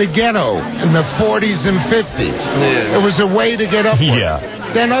out of the ghetto in the 40s and 50s. Yeah. It was a way to get upward.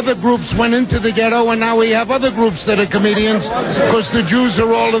 Yeah. Then other groups went into the ghetto, and now we have other groups that are comedians because the Jews are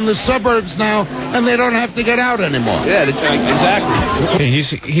all in the suburbs now, and they don't have to get out anymore. Yeah, exactly.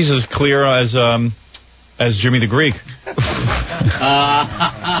 He's as clear as Jimmy the Greek.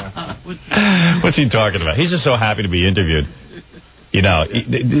 What's he talking about? He's just so happy to be interviewed. You know,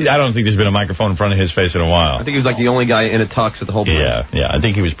 I don't think there's been a microphone in front of his face in a while. I think he was like the only guy in a tux at the whole place. Yeah, I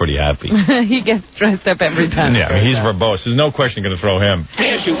think he was pretty happy. He gets dressed up every time. Yeah, he's verbose. There's no question going to throw him. Let me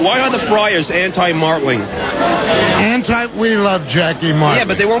ask you, why are the Friars anti-Martling? We love Jackie Martling.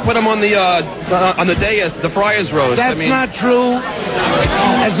 Yeah, but they won't put him on the day as the Friars roast. That's not true.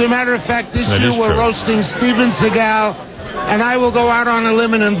 As a matter of fact, this year we're roasting Steven Seagal. And I will go out on a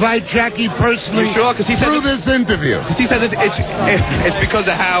limb and invite Jackie personally through this interview. He said it's because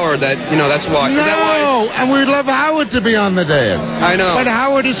of Howard that, that's why. No, is that why? And we'd love Howard to be on the dais. I know. But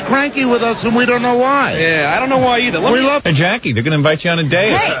Howard is cranky with us, and we don't know why. Yeah, I don't know why either. Hey, Jackie, they're going to invite you on a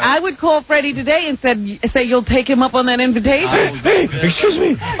dais. Hey, I would call Freddie today and say you'll take him up on that invitation. Hey, excuse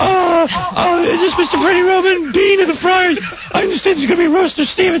me. Is this Mr. Freddie Roman, Dean of the Friars? I understand there's going to be a roast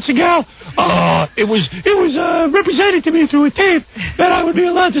of Steven Seagal. it was represented to me through a tape that I would be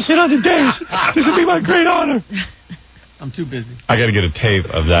allowed to sit on the days. This would be my great honor. I'm too busy. I got to get a tape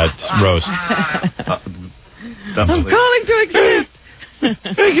of that roast. I'm calling to accept.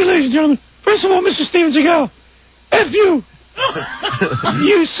 Thank you, ladies and gentlemen. First of all, Mr. Steven Seagal, F you.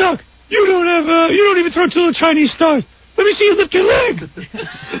 You suck. You don't even throw two little Chinese stars. Let me see you lift your leg.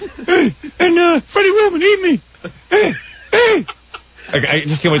 Hey, and Freddie Ruben, eat me. Hey. I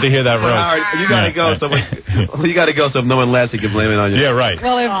just can't wait to hear that roast. Howard, you gotta go. You gotta go so if no one laughs, he can blame it on you. Yeah, right.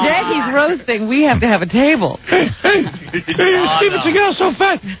 Well, if Jackie's roasting, we have to have a table. Hey, Steven Seagal's so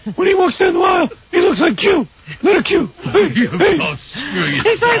fat. When he walks down the aisle, he looks like Q. Letter Q. Hey. He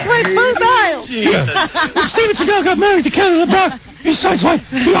sideswiped both aisles. When Steven Seagal got married to Kelly LeBrock, he sideswiped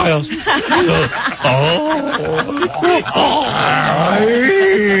the aisles.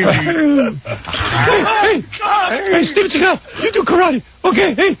 Hey, Steven Seagal, you do karate.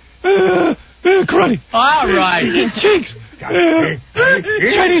 Okay, hey, karate. All right. Cheeks.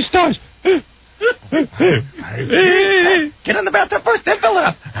 Chinese stars. Get in the bathtub first, then fill it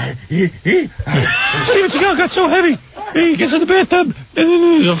up. Steven Seagal got so heavy, he gets in the bathtub, and then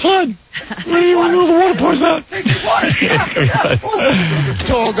there's a flood. The water pours out.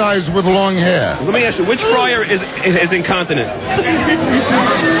 Tall guys with long hair. Let me ask you, which friar is incontinent?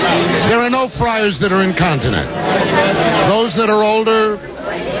 There are no friars that are incontinent. Those that are older,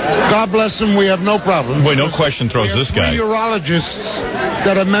 God bless them, we have no problem. Boy, no question throws this guy. Urologists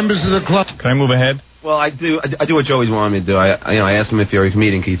that are members of the club. Can I move ahead? Well, I do what Joey's wanted me to do. I asked him if you're a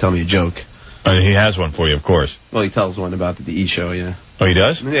comedian, can you tell me a joke? He has one for you, of course. Well, he tells one about the E! Show, yeah. Oh, he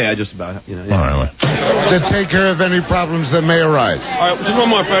does? Yeah, just about, Yeah. All right. That take care of any problems that may arise. All right, just one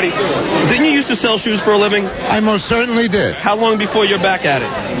more, Freddie. Didn't you used to sell shoes for a living? I most certainly did. How long before you're back at it?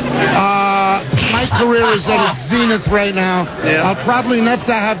 My career is at its zenith right now. Yeah. I'll probably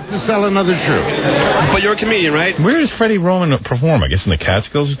never have to sell another shoe. But you're a comedian, right? Where does Freddie Roman perform? I guess in the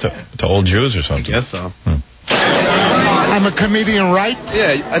Catskills to old Jews or something? I guess so. I'm a comedian, right?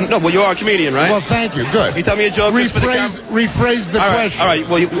 Yeah, no, well, you are a comedian, right? Well, thank you. Good. You tell me a joke. Rephrase the question. All right,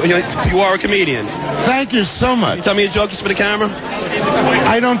 well, you are a comedian. Thank you so much. You tell me a joke just for the camera?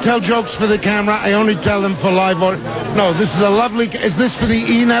 I don't tell jokes for the camera. I only tell them for live audience. No, this is a lovely... Is this for the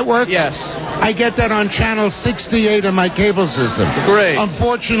E! Network? Yes. I get that on channel 68 of my cable system. Great.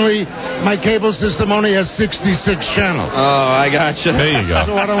 Unfortunately, my cable system only has 66 channels. Oh, I gotcha. There you go.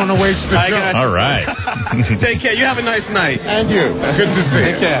 So I don't want to waste the show. All right. Take care. You have a nice night. And you. Good to see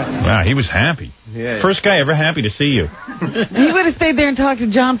you. Take care. Wow, he was happy. Yeah. First guy ever happy to see you. He would have stayed there and talked to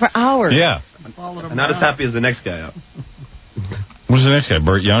John for hours. Yeah. Not as happy as the next guy. What's the next guy?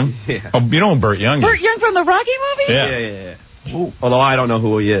 Burt Young? Yeah. Oh, you know who Burt Young is? Burt Young from the Rocky movie? Yeah. Although I don't know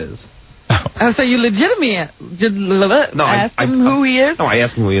who he is. Oh, so you legitimately asked him who he is? No, I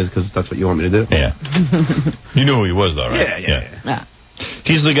asked him who he is because that's what you want me to do. Yeah. You knew who he was, though, right? Yeah.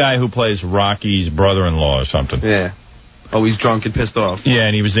 He's the guy who plays Rocky's brother-in-law or something. Yeah. Oh, he's drunk and pissed off. Yeah,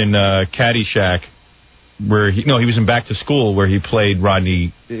 and he was in Caddyshack, where he was in Back to School, where he played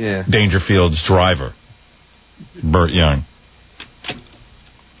Rodney Dangerfield's driver, Burt Young.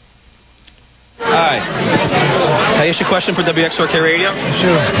 Hi. Can I ask you a question for WXRK Radio?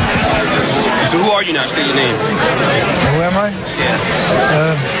 Sure. So who are you now? State your name. Who am I?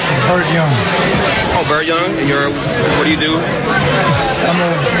 Yeah. Burt Young. Oh, Burt Young. And what do you do? I'm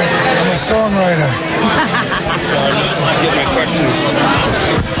a songwriter. Sorry, I get my questions.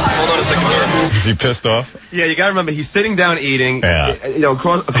 Hold on a second, Burt. Is he pissed off? Yeah, you got to remember, he's sitting down eating,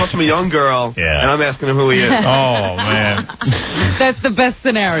 across from a young girl, and I'm asking him who he is. Oh, man. That's the best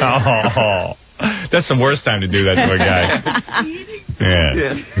scenario. Oh, that's the worst time to do that to a guy.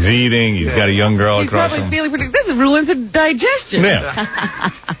 Yeah. He's eating, he's got a young girl across him. He's probably feeling this ruins his digestion. Yeah.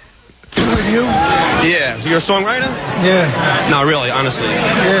 With you? Yeah. So you're a songwriter? Yeah. No, really, honestly.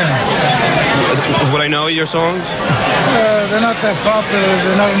 Yeah. Would I know your songs? They're not that popular.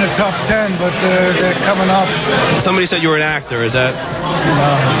 They're not in the top 10, but they're coming up. Somebody said you were an actor. Is that?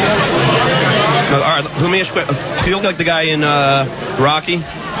 No. All right. Let me ask you. Do you look like the guy in Rocky?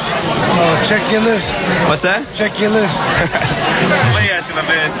 Oh, check your list. What's that? Check your list. What are you asking, my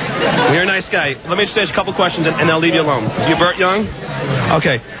man? Well, you're a nice guy. Let me just ask a couple questions, and I'll leave you alone. You Burt Young?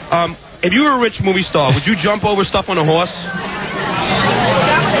 Okay. If you were a rich movie star, would you jump over stuff on a horse?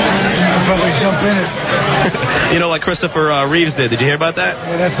 I'd probably jump in it. You know, like Christopher Reeves did. Did you hear about that?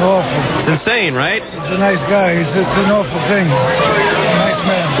 Yeah, that's awful. It's insane, right? He's a nice guy. It's an awful thing. Nice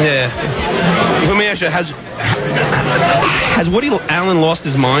man. Yeah. Let me ask you, has Woody Allen lost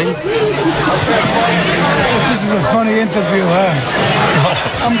his mind? This is a funny interview,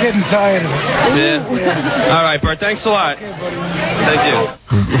 huh? I'm getting tired of it. Yeah. All right, Burt. Thanks a lot. Okay, buddy. Thank you.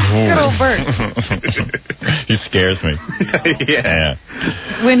 Good old Bert. He scares me. Yeah.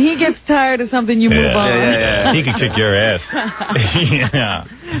 When he gets tired of something, you move on. Yeah. He can kick your ass. Yeah.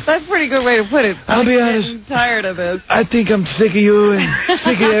 That's a pretty good way to put it. I'll be honest. I'm tired of this. I think I'm sick of you and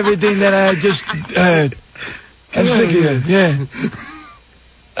sick of everything that I just heard. I'm sick of you, yeah.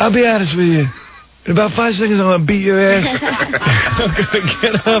 I'll be honest with you. In about 5 seconds, I'm going to beat your ass. I'm going to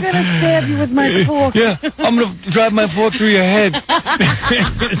get up. I'm going to stab you with my fork. Yeah, I'm going to drive my fork through your head.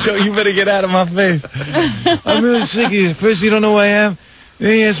 So you better get out of my face. I'm really sick of you. First, you don't know who I am. Then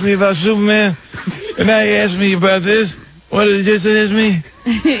you ask me about Superman. And now you ask me about this. What did you just ask me?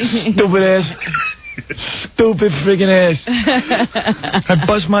 Stupid ass. Stupid friggin' ass. I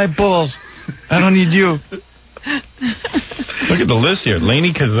bust my balls. I don't need you. Look at the list here.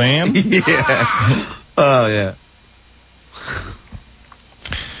 Lainey Kazan? Yeah. Oh, yeah.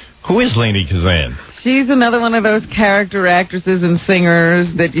 Who is Lainey Kazan? She's another one of those character actresses and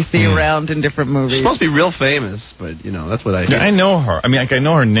singers that you see around in different movies. She's supposed to be real famous, but, you know, that's what I hear. Yeah, I know her. I mean, like, I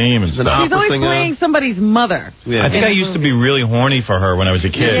know her name and stuff. She's always playing somebody's mother. Yeah. I think I used to be really horny for her when I was a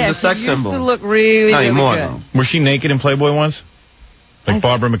kid. Yeah, she's a sex symbol. Used to look really, really good. Was she naked in Playboy once? Like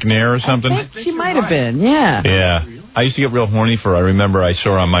Barbara McNair or something? I think she might have been, yeah. Yeah. I used to get real horny for her. I remember I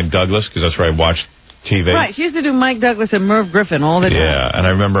saw her on Mike Douglas, because that's where I watched TV. Right, she used to do Mike Douglas and Merv Griffin all the time. Yeah, and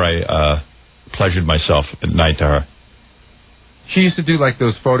I remember I pleasured myself at night to her. She used to do like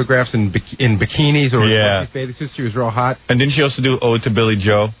those photographs in bikinis or bathing suits. She was real hot. And didn't she also do Ode to Billy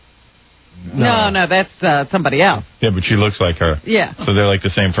Joe? No, that's somebody else. Yeah, but she looks like her. Yeah. So they're like the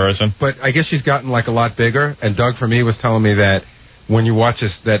same person? But I guess she's gotten like a lot bigger. And Doug, for me, was telling me that when you watch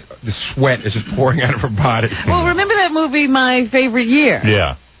this, that the sweat is just pouring out of her body. Well, remember that movie, My Favorite Year?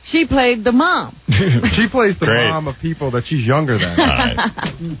 Yeah. She played the mom. She plays the Great. mom of people that she's younger than. Right.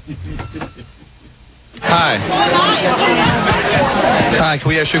 Hi. Hi, can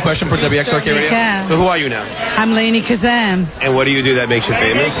we ask you a question for WXRK Radio? Yeah. So who are you now? I'm Lainey Kazan. And what do you do that makes you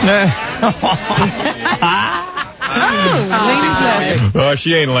famous? Lainey's laughing. Oh,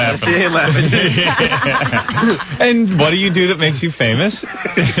 she ain't laughing. She ain't laughing. And what do you do that makes you famous?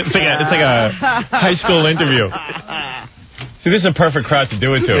 It's like a high school interview. See, this is a perfect crowd to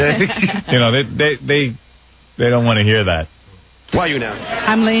do it to. You know, they don't want to hear that. Who are you now?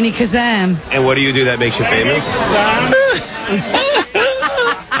 I'm Lainey Kazan. And what do you do that makes you famous?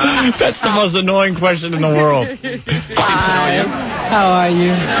 That's the most annoying question in the world. Hi. How are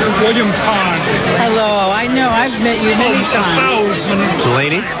you? William Kahn. Hello. I know. I've met you many times.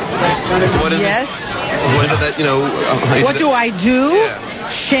 Lainey? What is yes? What is it that, you know... what do I do?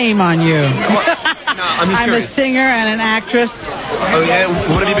 Yeah. Shame on you. No, I'm just I'm curious. a singer and an actress. Oh, yeah?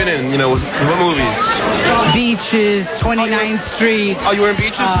 What have you been in? You know, what movies? Beaches, 29th Street. Oh, you were in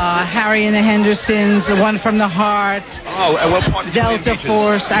Beaches? Harry and the Hendersons, The One from the Heart. Oh, at what part did you Delta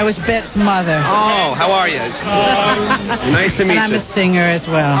Force. I was Bet's mother. Oh, how are you? Nice to meet and I'm you. a singer as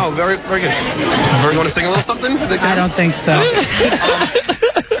well. Oh, very, very good. You want to sing a little something? I don't think so.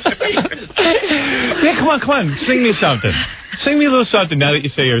 Yeah, come on. Sing me something. Sing me a little something now that you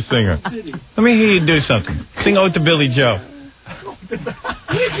say you're a singer. Let me hear you do something. Sing Ode to Billy Joe.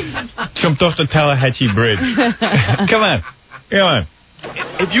 Jumped off the Tallahatchie Bridge. Come on.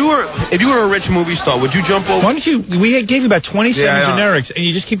 If you were a rich movie star, would you jump over? Why don't you? We gave you about 27 generics, and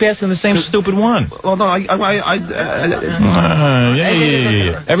you just keep asking the same stupid one. Well, no,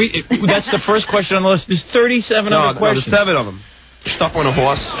 That's the first question on the list. There's 37 other questions. No, there's 7 of them. Stuff on a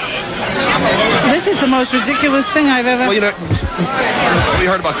horse. This is the most ridiculous thing I've ever... Well, you know, we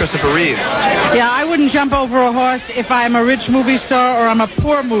heard about Christopher Reeve. Yeah, I wouldn't jump over a horse if I'm a rich movie star or I'm a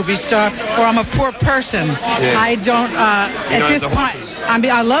poor movie star or I'm a poor person. Yeah. I don't... at this point,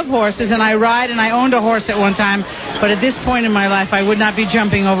 I love horses and I ride and I owned a horse at one time, but at this point in my life, I would not be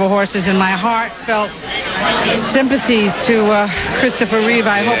jumping over horses, and my heart felt sympathies to Christopher Reeve.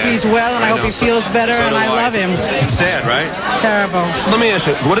 I hope he's well and I hope he feels better, and I love him. It's sad, right? Terrible. Let me ask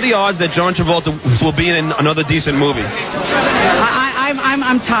you, what are the odds that John Travolta will be in another decent movie?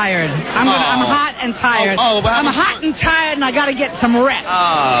 I'm tired. I'm hot and tired. I'm hot and tired, and I got to get some rest.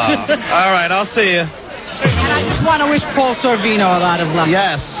 All right, I'll see you. And I just want to wish Paul Sorvino a lot of luck.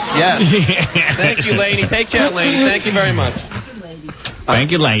 Yes. Thank you, Lainey. Take care, Lainey. Thank you very much.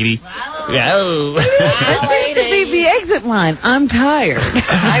 Thank you, lady. Yo. That seems to be the exit line. I'm tired.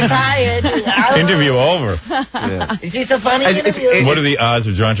 I'm tired. Interview over. Yeah. Is this a funny interview? What are the odds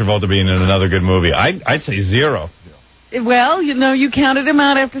of John Travolta being in another good movie? I'd say 0. Well, you know, you counted him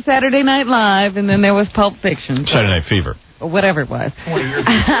out after Saturday Night Live, and then there was Pulp Fiction. Saturday Night Fever. Or whatever it was. 20 years.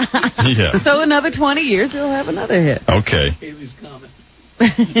 Yeah. So another 20 years, he'll have another hit. Okay.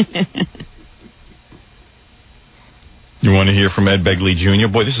 You want to hear from Ed Begley Jr.?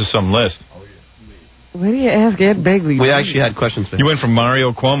 Boy, this is some list. What do you ask Ed Begley? We actually had questions for him. You went from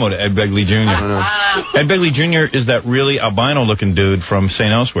Mario Cuomo to Ed Begley Jr. Ed Begley Jr. is that really albino-looking dude from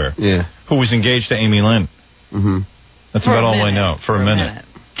St. Elsewhere. Yeah. Who was engaged to Amy Lynn. Mm-hmm. That's about all I know. For a minute.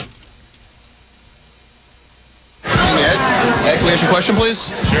 Ed, can we ask you a question, please?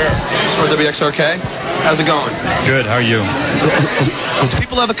 Sure. For WXRK. How's it going? Good. How are you? Do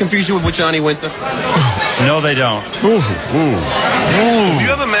people ever confuse you with Johnny Winter? No, they don't. Do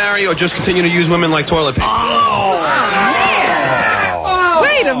you ever marry or just continue to use women like toilet paper?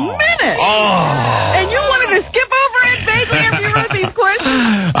 Wait a minute. And you wanted to skip over Ed Begley after you wrote these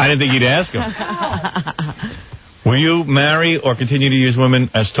questions? I didn't think you'd ask him. Will you marry or continue to use women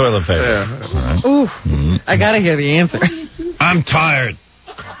as toilet paper? Yeah. Oof. I gotta hear the answer. I'm tired.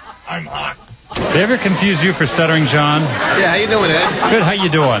 I'm hot. They ever confuse you for stuttering, John? Yeah, how you doing, Ed? Good, how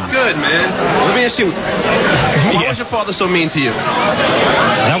you doing? Good, man. Let me ask you, why was your father so mean to you?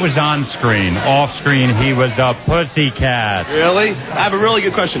 That was on screen. Off screen, he was a pussycat. Really? I have a really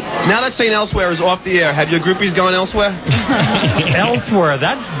good question. Now that St. Elsewhere is off the air, have your groupies gone elsewhere? Elsewhere?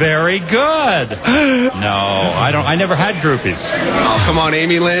 That's very good. No, I don't. I never had groupies. Oh, come on,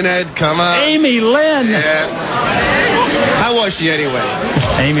 Amy Lynn, Ed. Come on. Amy Lynn? Yeah. How was she anyway?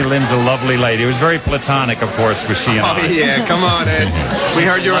 Amy Lynn's a lovely lady. It was very platonic, of course, with she and I. Oh, yeah. Come on, Ed. We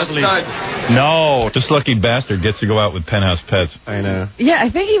heard you're a stud. No. This lucky bastard gets to go out with Penthouse Pets. I know. Yeah,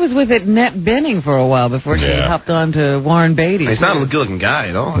 I think he was with Annette Bening for a while before she hopped on to Warren Beatty. He's not a good-looking guy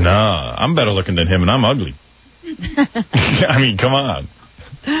at all. No, I'm better looking than him, and I'm ugly. I mean, come on.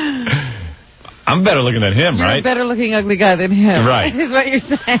 I'm better looking than him, You're right? a better looking ugly guy than him. Right. Is what you're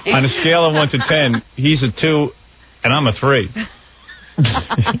saying. On a scale of 1 to 10, he's a 2, and I'm a 3.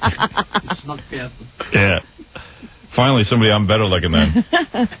 Yeah. Finally, somebody I'm better looking than.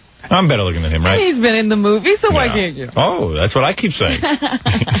 I'm better looking than him, right? He's been in the movie, so why can't you? Oh, that's what I keep saying.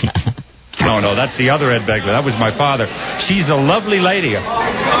 No, that's the other Ed Begley. That was my father. She's a lovely lady.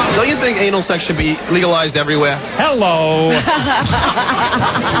 Don't you think anal sex should be legalized everywhere? Hello.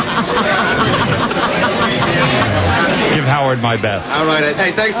 Give Howard my best. All right, Ed.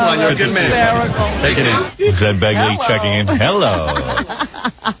 Hey, thanks a lot. You're a good man. Take it in. It's Ed Begley checking in. Hello.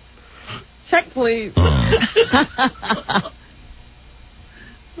 Check, please.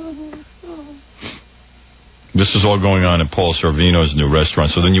 This is all going on at Paul Sorvino's new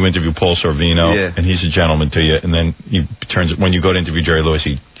restaurant. So then you interview Paul Sorvino, and he's a gentleman to you, and then he turns. When you go to interview Jerry Lewis,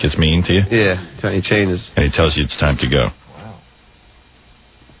 he gets mean to you. Yeah, he changes. And he tells you it's time to go. Wow.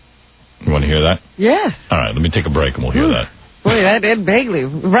 You want to hear that? Yes. All right, let me take a break and we'll hear that. Boy, that Ed Begley,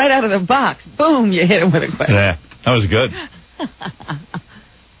 right out of the box. Boom, you hit him with a question. Yeah, that was good.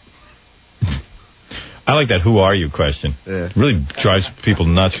 I like that who are you question. Yeah. It really drives people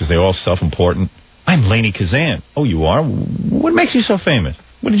nuts because they're all self-important. I'm Lainey Kazan. Oh, you are? What makes you so famous?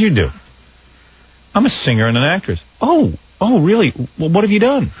 What did you do? I'm a singer and an actress. Oh, really? Well, what have you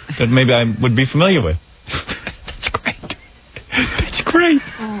done that maybe I would be familiar with? That's great. That's great.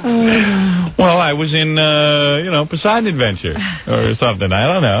 Well, I was in, Poseidon Adventure or something. I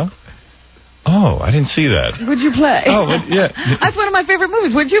don't know. Oh, I didn't see that. Would you play? Oh, yeah. That's one of my favorite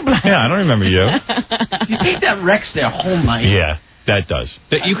movies. Would you play? Yeah, I don't remember you. You think that wrecks their whole night? Yeah, that does.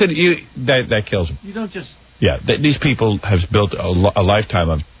 That kills them. You don't just... Yeah, these people have built a lifetime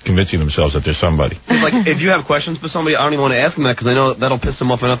of convincing themselves that they're somebody. Like, if you have questions for somebody, I don't even want to ask them that because I know that'll piss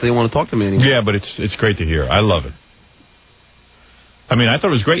them off enough they don't want to talk to me anymore. Yeah, but it's great to hear. I love it. I mean, I thought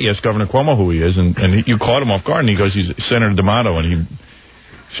it was great. You asked Governor Cuomo who he is, and you caught him off guard, and he goes, he's Senator D'Amato, and he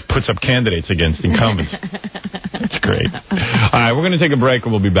puts up candidates against incumbents. That's great. All right, we're going to take a break,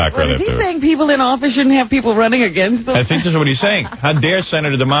 and we'll be back right after. Is he saying people in office shouldn't have people running against them? I think that's what he's saying. How dare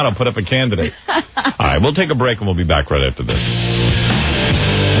Senator D'Amato put up a candidate? All right, we'll take a break, and we'll be back right after this.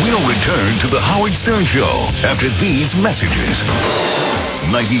 We'll return to the Howard Stern Show after these messages.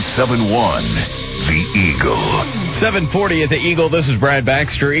 97.1, The Eagle. 740 at the Eagle. This is Brad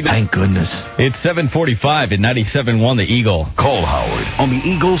Baxter. Eagle. Thank goodness. It's 7:45 at 97.1 The Eagle. Call Howard on the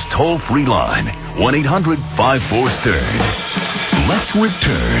Eagle's toll-free line, 1-800-54-STERN. Let's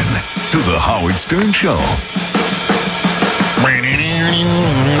return to the Howard Stern Show.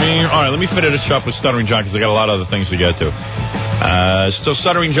 All right, let me finish up with Stuttering John because I got a lot of other things to get to. So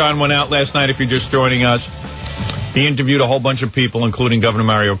Stuttering John went out last night, if you're just joining us. He interviewed a whole bunch of people, including Governor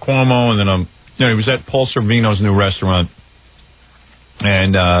Mario Cuomo, and then he was at Paul Sorvino's new restaurant.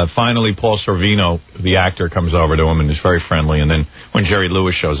 And finally, Paul Sorvino, the actor, comes over to him and is very friendly. And then when Jerry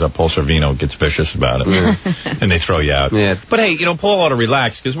Lewis shows up, Paul Sorvino gets vicious about it. And they throw you out. Yeah. But hey, Paul ought to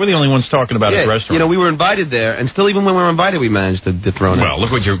relax because we're the only ones talking about his restaurant. We were invited there, and still even when we were invited, we managed to dethrone him. Well,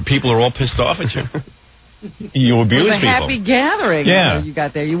 look what people are all pissed off at you. you abuse It was a people. happy gathering. Yeah. You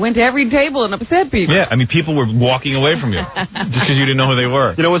got there. You went to every table and upset people. Yeah, I mean, people were walking away from you just because you didn't know who they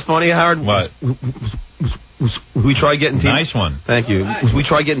were. You know what's funny, Howard? What? We tried getting Tina. Nice one. Thank you. We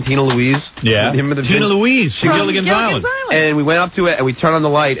tried getting Tina Louise. Yeah. Tina Louise. She Gilligan's Island. And we went up to it and we turned on the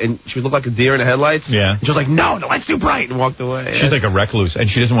light and she looked like a deer in the headlights. Yeah. And she was like, "No, the light's too bright," and walked away. She's like a recluse, and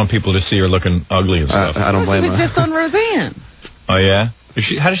she doesn't want people to see her looking ugly and stuff. I don't blame She was her. just on Roseanne. Oh yeah.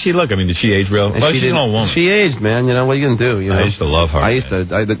 How does she look? I mean, did she age real? And Well, she she's an old woman. She aged, man. You know, what are you going to do? You know? I used to love her.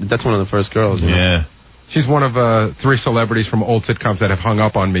 That's one of the first girls. You know? Yeah. She's one of 3 celebrities from old sitcoms that have hung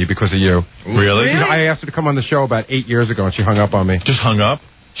up on me because of you. Really? You know, I asked her to come on the show about 8 years ago, and she hung up on me. Just hung up?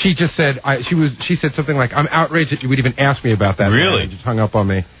 She just said she said something like, "I'm outraged that you would even ask me about that." Really? And just hung up on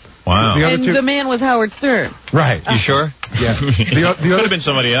me. Wow. The man was Howard Stern. Right. You sure? Yeah. Could have been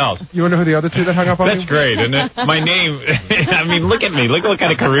somebody else. You want to know who the other 2 that hung up on me? That's great, isn't it? My name, I mean, look at me. Look what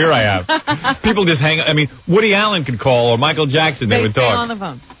kind of career I have. People just hang, I mean, Woody Allen could call, or Michael Jackson, they would stay talk. on the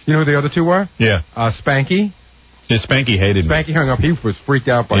phone. You know who the other 2 were? Yeah. Spanky. Yeah, Spanky hated me. Spanky hung up. He was freaked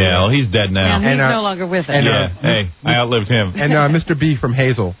out by Yeah, well, he's dead now. And he's no longer with us. Hey, I outlived him. And Mr. B from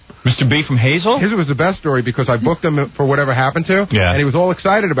Hazel. Mr. B from Hazel? His was the best story because I booked him for Whatever Happened To. Yeah. And he was all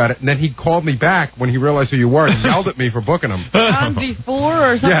excited about it. And then he called me back when he realized who you were and yelled at me for booking him. Don D4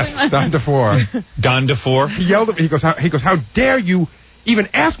 or something? Yes, Don DeFore. Don DeFore? He yelled at me. He goes, how dare you even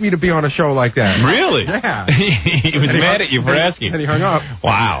ask me to be on a show like that? Really? Yeah. He was mad at you for asking. And he hung up.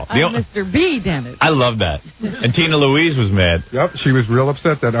 Wow. Mr. B, damn it. I love that. And Tina Louise was mad. Yep, she was real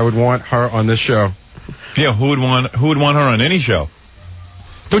upset that I would want her on this show. Yeah, who would want her on any show?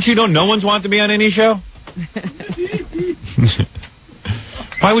 Don't you know no one's want to be on any show?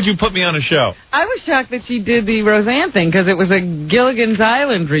 Why would you put me on a show? I was shocked that she did the Roseanne thing because it was a Gilligan's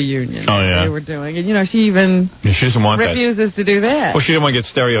Island reunion they were doing. And, you know, she even she doesn't want refuses to do that. Well, she didn't want to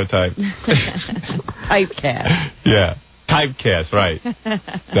get stereotyped. Typecast. Yeah. Typecast, right.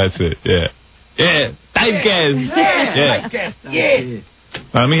 That's it, yeah. Yeah, typecast. Yeah. Typecast. Yeah.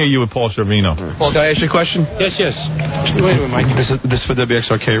 Let me hear you with Paul Servino. Paul, can I ask you a question? Yes. Wait a minute, Mike. This is for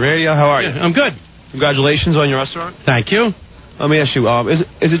WXRK Radio. How are you? I'm good. Congratulations on your restaurant. Thank you. Let me ask you, is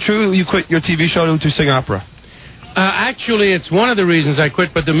it true you quit your TV show to sing opera? Actually, it's one of the reasons I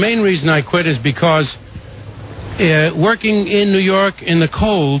quit, but the main reason I quit is because working in New York in the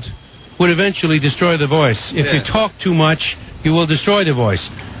cold would eventually destroy the voice. If you talk too much, you will destroy the voice.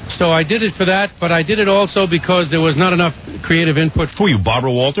 So I did it for that, but I did it also because there was not enough creative input. Who are you,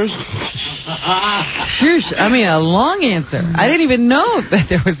 Barbara Walters? Shush, I mean, a long answer. I didn't even know that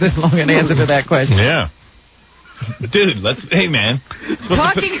there was this long an answer to that question. Yeah. Dude, hey, man.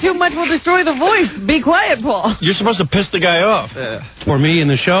 Talking too much will destroy the voice. Be quiet, Paul. You're supposed to piss the guy off. For me in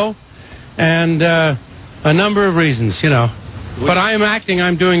the show, and a number of reasons, you know. But I am acting.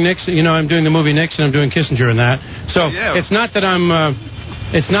 I'm doing Nixon. You know, I'm doing the movie Nixon. I'm doing Kissinger and that. So it's not that I'm.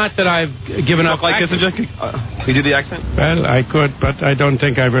 It's not that I've given up. Like Kissinger? You do the accent? Well, I could, but I don't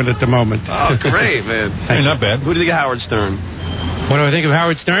think I will at the moment. Oh, great, man. Hey, not bad. Who do you think of Howard Stern? What do I think of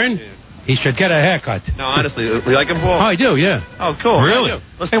Howard Stern? Yeah. He should get a haircut. No, honestly, you like him, Paul? Oh, I do, yeah. Oh, cool. Really?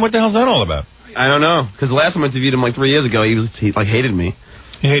 Hey, what the hell's that all about? I don't know, because the last time I interviewed him like 3 years ago, he hated me.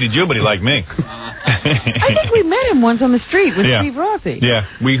 He hated you, but he liked me. I think we met him once on the street with Steve Rossi. Yeah,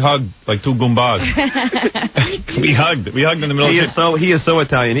 we hugged like two Goombas. We hugged in the middle of the street. He is so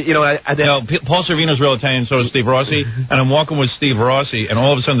Italian. You know, Paul Servino's real Italian, so is Steve Rossi. And I'm walking with Steve Rossi, and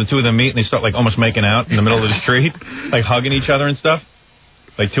all of a sudden the two of them meet, and they start like almost making out in the middle of the street, like hugging each other and stuff.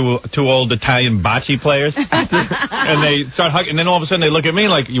 Like two old Italian bocce players. And they start hugging, and then all of a sudden they look at me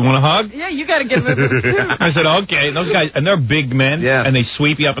like, you want to hug? Yeah, you got to give them a too. I said, okay. Those guys, and they're big men, and they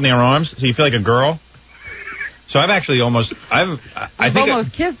sweep you up in their arms, so you feel like a girl. So I've actually almost, I think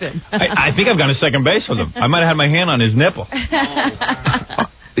almost kissed him. I think I've gone to second base with him. I might have had my hand on his nipple.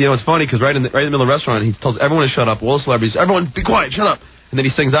 You know, it's funny, because right in the middle of the restaurant, he tells everyone to shut up, all the celebrities, everyone, be quiet, shut up. And then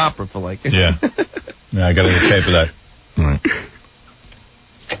he sings opera for like... Yeah, I got to get tape of that. All right.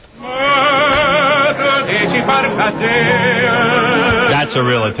 That's a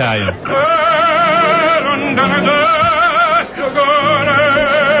real Italian.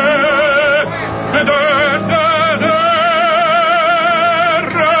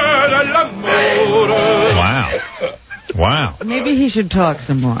 Wow. Maybe he should talk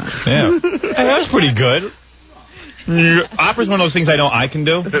some more. Yeah. Hey, that was pretty good. Opera's one of those things I know I can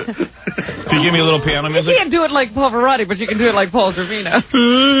do. Can you give me a little piano music? You can't do it like Paul Verratti, but you can do it like Paul Servino.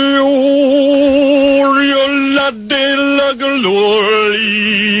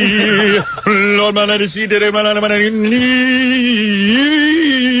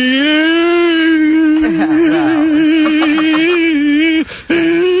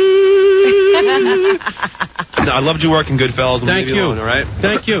 I loved your work in Goodfellas. Thank you. Alone, all right?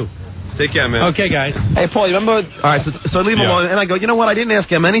 Thank you. Take care, man. Okay, guys. Hey, Paul, you remember? All right, so I leave him alone, and I go, you know what? I didn't ask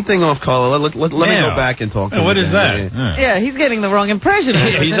him anything off color. Let me go back and talk to him. What is that? Yeah, he's getting the wrong impression.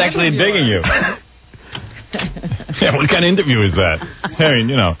 He's actually digging you. Yeah, what kind of interview is that? I mean,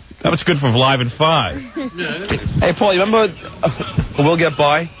 that was good for Live at 5. Hey, Paul, you remember We'll Get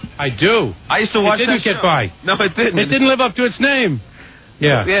By? I do. I used to watch that It didn't get by. No, it didn't. It didn't live up to its name.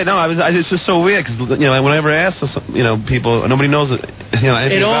 Yeah. Yeah, no, it's just so weird because, whenever I ask, people, nobody knows it.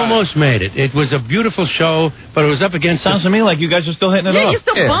 It almost made it. It was a beautiful show, but it was up against... Sounds to me like you guys are still hitting it off. Yeah, you're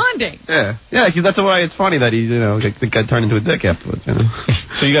still bonding. Yeah, because that's why it's funny that he, the guy turned into a dick afterwards,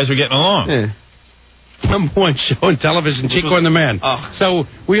 So you guys were getting along? Yeah. Number one show in television, Chico and the Man. Oh. So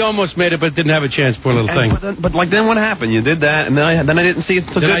we almost made it, but didn't have a chance. Poor little thing. But then what happened? You did that, and then I didn't see it.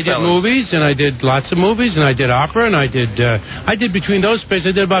 Then I did movies, and I did lots of movies, and I did opera, and I did between those spaces,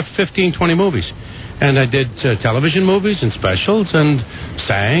 I did about 15, 20 movies. And I did television movies and specials and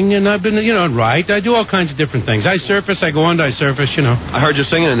sang, and I've been, write. I do all kinds of different things. I surface, I go on, I surface, I heard you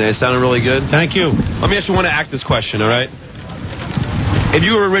singing in there. It sounded really good. Thank you. Let me ask you one actor's question, all right? If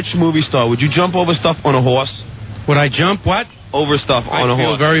you were a rich movie star, would you jump over stuff on a horse? Would I jump what? Over stuff on a horse. I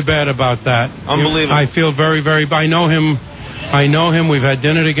feel very bad about that. Unbelievable. I feel very, very... I know him. We've had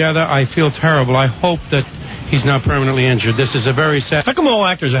dinner together. I feel terrible. I hope that he's not permanently injured. This is a very sad... How come all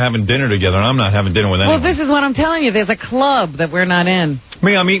actors are having dinner together and I'm not having dinner with anyone? Well, this is what I'm telling you. There's a club that we're not in.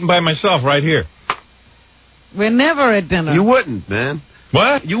 Me, I'm eating by myself right here. We're never at dinner. You wouldn't, man.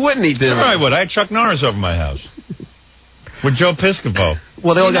 What? You wouldn't eat dinner. Sure I would. I had Chuck Norris over my house. With Joe Piscopo.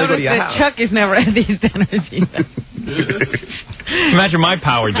 Well, they all got to go to your house. Chuck is never at these dinners either. Imagine my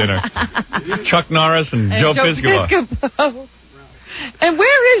power dinner. Chuck Norris and Joe Piscopo. And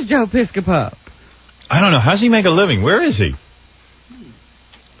where is Joe Piscopo? I don't know. How's he make a living? Where is he?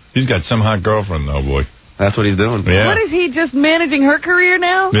 He's got some hot girlfriend, though, boy. That's what he's doing. Yeah. What is he, just managing her career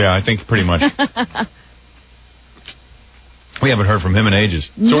now? Yeah, I think pretty much. We haven't heard from him in ages.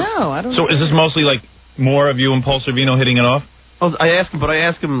 No, I don't know. So is this mostly like more of you and Paul Sorvino hitting it off? Oh, I asked him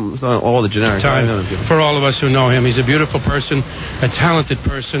all the generic. For all of us who know him, he's a beautiful person, a talented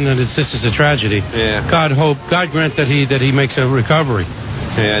person, and this is a tragedy. Yeah. God grant that he makes a recovery.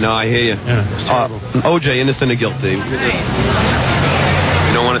 Yeah, no, I hear you. Yeah, OJ, innocent or guilty? You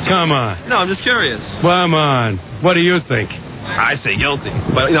don't want to... Come on. No, I'm just curious. Come on. What do you think? I say guilty.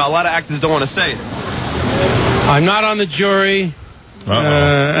 But, a lot of actors don't want to say it. I'm not on the jury.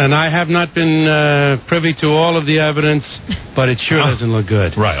 And I have not been privy to all of the evidence, but it sure doesn't look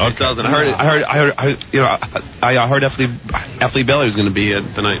good. Right, okay. It doesn't. I heard Effley Bailey was going to be here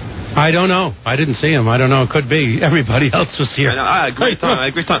tonight. I don't know. I didn't see him. I don't know. It could be. Everybody else was here. I had a great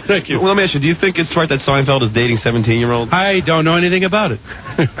time. Thank you. Well, let me ask you, do you think it's right that Seinfeld is dating 17-year-olds? I don't know anything about it.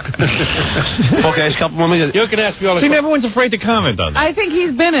 Okay, a couple more minutes. You can ask me all the questions. Everyone's afraid to comment on that. I think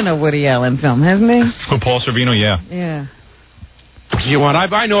he's been in a Woody Allen film, hasn't he? Who, Paul Sorvino? Yeah. Yeah. You want? I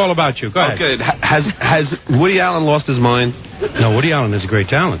know all about you. Go ahead. Okay. Has Woody Allen lost his mind? No, Woody Allen is a great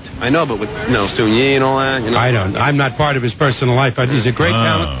talent. I know, but with Soon Yi and all that. I'm not part of his personal life. He's a great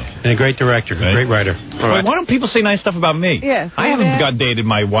talent and a great director, a great writer. Right. Why don't people say nice stuff about me? Yes. I haven't dated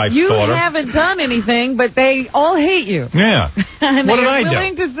my wife's daughter. You haven't done anything, but they all hate you. Yeah. And what did I do? They're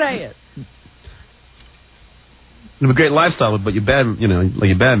willing to say it. You have a great lifestyle, but you bad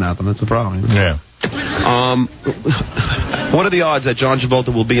mouth them. That's the problem. Yeah. What are the odds that John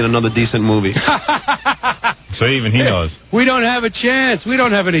Travolta will be in another decent movie? So even he knows. We don't have a chance. We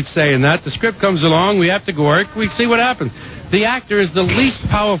don't have any say in that. The script comes along. We have to work. We see what happens. The actor is the least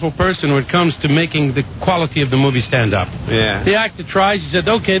powerful person when it comes to making the quality of the movie stand up. Yeah. The actor tries. He said,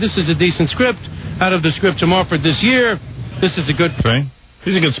 okay, this is a decent script. Out of the scripts I'm offered this year, this is a good thing.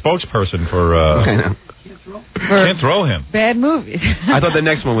 He's a good spokesperson for... Can't throw him. Bad movies. I thought the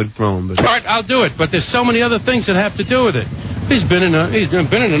next one would throw him. But... All right, I'll do it. But there's so many other things that have to do with it. He's been in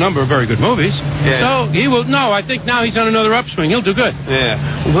a number of very good movies. Yeah. So he will. No, I think now he's on another upswing. He'll do good.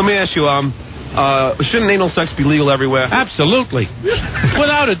 Yeah. Well, let me ask you. Shouldn't anal sex be legal everywhere? Absolutely.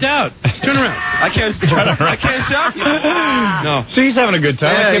 Without a doubt. Turn around. I can't shock you. No. See, he's having a good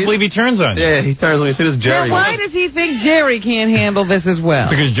time. Yeah, I can't believe he turns on you. Yeah, he turns on me. See, this is Jerry. Now, why does he think Jerry can't handle this as well?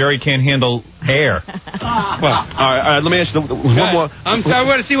 Because Jerry can't handle air. Well, all right, let me ask you one more. I'm sorry, I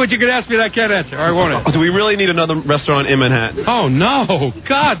want to see what you can ask me that I can't answer. All right, won't it? Do we really need another restaurant in Manhattan? Oh, no.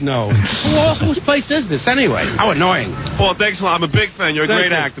 God, no. Whose place is this, anyway? How annoying. Paul, thanks a lot. I'm a big fan. You're a great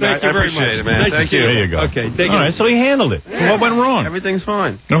actor. Thank you I very appreciate much. it, man. Thank you. There you go. Okay, All right, so he handled it. Yeah. What went wrong? Everything's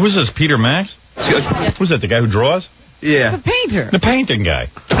fine. Now, who's this, Peter Max? Who's that, the guy who draws? Yeah. The painter. The painting guy.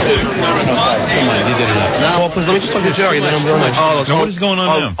 Come on, you did enough. Well, please, let me just talk to Jerry, and then I'm going to... What is going on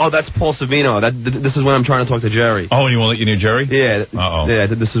now? Oh, that's Paul Savino. This is when I'm trying to talk to Jerry. Oh, and you won't let you near Jerry? Yeah. Uh-oh. Yeah,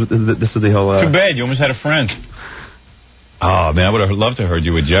 this is the whole... Too bad. You almost had a friend. Oh, man, I would have loved to have heard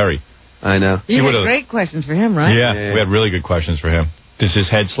you with Jerry. I know. You had great questions for him, right? Yeah, we had really good questions for him. Does his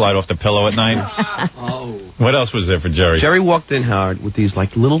head slide off the pillow at night? What else was there for Jerry? Jerry walked in, Howard, with these,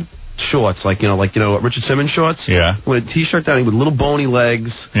 like, little shorts, like Richard Simmons shorts. Yeah. With a T-shirt down with little bony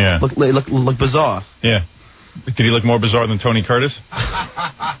legs. Yeah. Look bizarre. Yeah. Did he look more bizarre than Tony Curtis?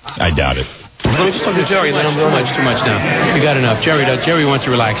 I doubt it. Let me just talk to Jerry, and then I'm going too much now. We got enough. Jerry wants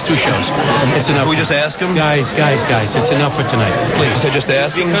to relax. 2 shows. It's enough. Can we just ask him? Guys, it's enough for tonight. Please. So just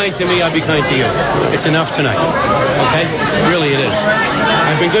ask him? Be kind to me, I'll be kind to you. It's enough tonight. Okay? Really, it is.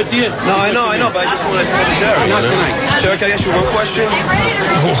 I've been good to you? No, I know, but I just want to talk to Jerry. Not tonight. Jerry, can I ask you one question?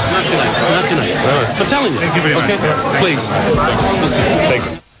 Not tonight. I'm telling you. Okay? Please. Thank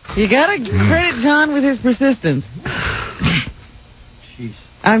you. You gotta credit John with his persistence.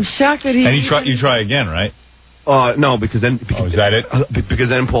 I'm shocked that he... And you try again, right? No, because then... is that it? Because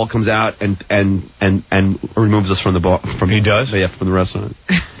then Paul comes out and removes us from the bar. He does? Yeah, from the restaurant.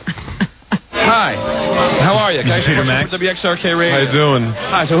 Hi. How are you? This is Peter Max. WXRK Radio. How you doing?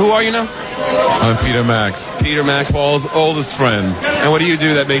 Hi, so who are you now? I'm Peter Max. Peter Max. Paul's oldest friend. And what do you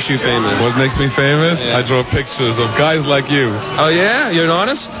do that makes you famous? What makes me famous? Yeah. I draw pictures of guys like you. Oh, yeah? You're an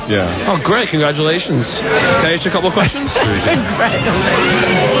artist? Yeah. Oh, great. Congratulations. Can I ask you a couple of questions?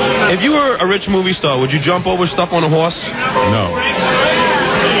 If you were a rich movie star, would you jump over stuff on a horse? No.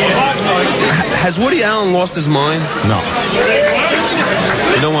 Has Woody Allen lost his mind? No.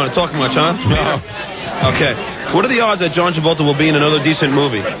 You don't want to talk much, huh? No. Okay. What are the odds that John Travolta will be in another decent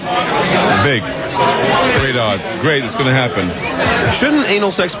movie? Big. Great odds. Great, it's going to happen. Shouldn't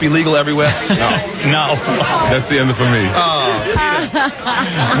anal sex be legal everywhere? No. That's the end for me. Oh.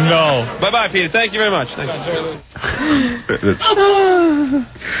 No. Bye-bye, Peter. Thank you very much. Thanks.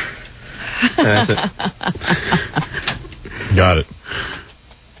 That's it. Got it.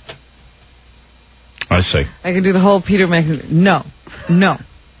 I see. I could do the whole Peter Max. No.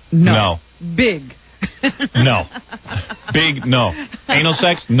 Big. No. Big, no. Anal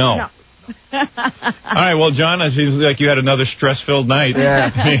sex? No. All right, well, John, it seems like you had another stress-filled night. Yeah.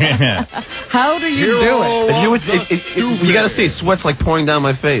 How do you do it? You got to see, sweat's like pouring down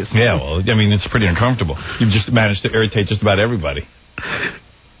my face. Yeah, well, I mean, it's pretty uncomfortable. You've just managed to irritate just about everybody.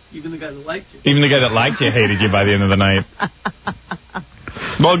 Even the guy that liked you. Even the guy that liked you hated you by the end of the night.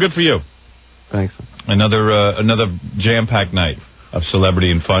 Well, good for you. Thanks. Another jam-packed night of celebrity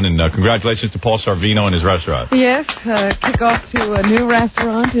and fun, and congratulations to Paul Sorvino and his restaurant. Yes, kick off to a new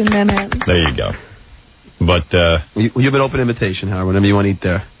restaurant in Manhattan. There you go. But you have an open invitation, Howard, whenever you want to eat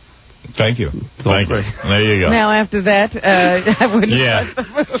there. Thank you. Thank you. There you go. Now, after that, I wouldn't... Yeah.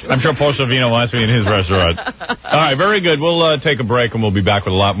 I'm sure Paul Sorvino wants me in his restaurant. All right, very good. We'll take a break, and we'll be back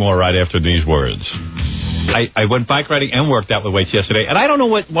with a lot more right after these words. I went bike riding and worked out with weights yesterday, and I don't know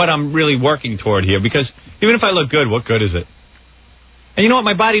what I'm really working toward here, because even if I look good, what good is it? And you know what?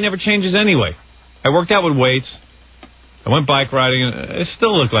 My body never changes anyway. I worked out with weights. I went bike riding, and it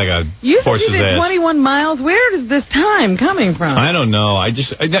still looked like a horse's ass. You did 21 miles. Where is this time coming from? I don't know.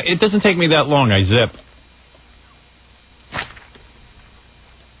 It doesn't take me that long. I zip.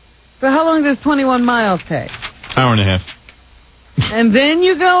 So how long does 21 miles take? Hour and a half. And then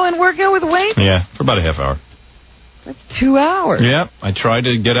you go and work out with weights? Yeah, for about a half hour. That's 2 hours. Yeah, I tried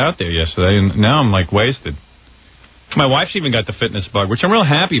to get out there yesterday, and now I'm, like, wasted. My wife's even got the fitness bug, which I'm real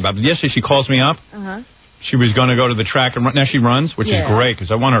happy about. But yesterday she calls me up. Uh-huh. She was going to go to the track and run. Now she runs, which is great,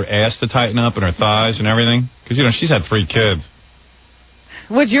 because I want her ass to tighten up and her thighs and everything. Because, you know, she's had 3 kids.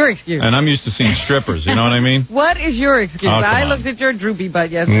 What's your excuse? And I'm used to seeing strippers, you know what I mean? What is your excuse? Oh, I looked at your droopy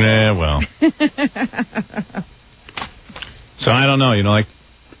butt yesterday. Yeah, well. So I don't know, you know, like,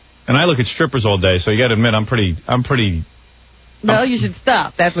 and I look at strippers all day, so you got to admit I'm pretty. Well, you should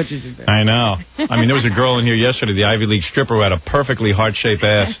stop. That's what you should do. I know. I mean, there was a girl in here yesterday, the Ivy League stripper, who had a perfectly heart-shaped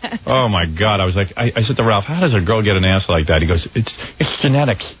ass. Oh, my God. I was like, I said to Ralph, how does a girl get an ass like that? He goes, it's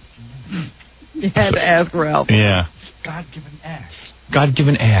genetics. You had to ask Ralph. Yeah. God-given ass.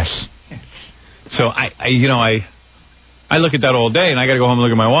 God-given ass. Yes. So, I look at that all day, and I got to go home and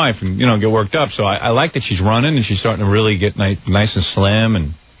look at my wife and, you know, get worked up. So I like that she's running, and she's starting to really get nice and slim,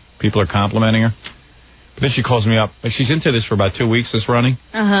 and people are complimenting her. But then she calls me up. She's into this for about 2 weeks, this running.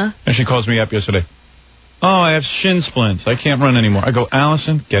 Uh-huh. And she calls me up yesterday. Oh, I have shin splints. I can't run anymore. I go,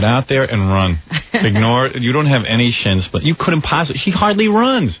 Allison, get out there and run. Ignore it. You don't have any shin splints. You couldn't possibly. She hardly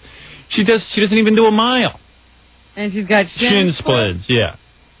runs. She doesn't even do a mile. And she's got shin splints. Yeah.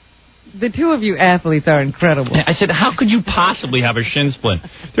 The two of you athletes are incredible. I said, how could you possibly have a shin splint?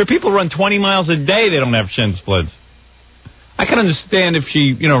 There are people who run 20 miles a day, they don't have shin splints. I can understand if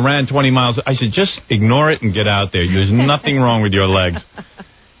she, ran 20 miles. I said, just ignore it and get out there. There's nothing wrong with your legs.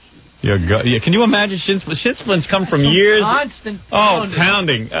 Can you imagine shin splints? Shin splints come from years. Constant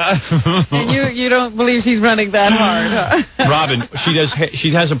pounding. And you don't believe she's running that hard, huh? Robin, she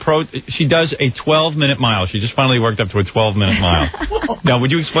does a 12-minute mile. She just finally worked up to a 12-minute mile. Now,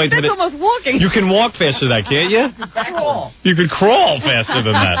 would you explain to me? That's almost walking. You can walk faster than that, can't you? You could crawl faster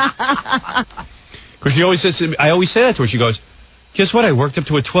than that. Because she always says to me, I always say that to her. She goes, guess what? I worked up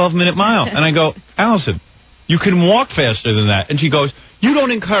to a 12-minute mile. And I go, Allison, you can walk faster than that. And she goes, you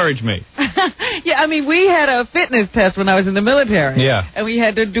don't encourage me. Yeah, I mean, we had a fitness test when I was in the military. Yeah. And we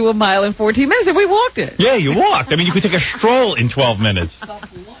had to do a mile in 14 minutes, and we walked it. Yeah, you walked. I mean, you could take a stroll in 12 minutes.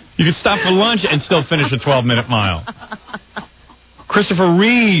 You could stop for lunch and still finish a 12-minute mile. Christopher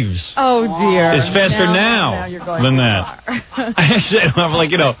Reeves is faster now than that. I'm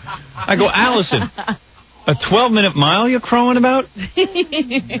like, I go, Allison, a 12-minute mile you're crowing about?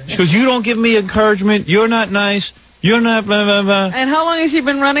 She goes, you don't give me encouragement. You're not nice. You're not blah, blah, blah. And how long has she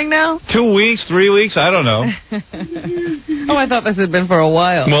been running now? 2 weeks, 3 weeks, I don't know. Oh, I thought this had been for a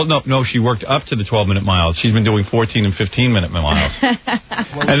while. Well, no, she worked up to the 12-minute miles. She's been doing 14 and 15-minute miles.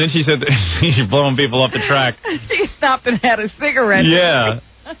 And then she said that she's blowing people off the track. She stopped and had a cigarette. Yeah.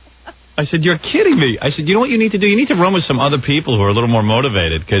 I said, you're kidding me. I said, you know what you need to do? You need to run with some other people who are a little more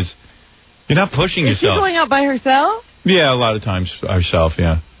motivated, because you're not pushing yourself. Is she going out by herself? Yeah, a lot of times herself,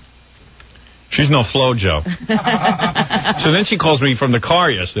 yeah. She's no FloJo. So then she calls me from the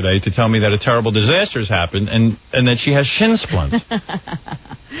car yesterday to tell me that a terrible disaster has happened and that she has shin splints.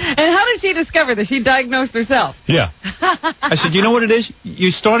 And how did she discover this? She diagnosed herself. Yeah. I said, you know what it is?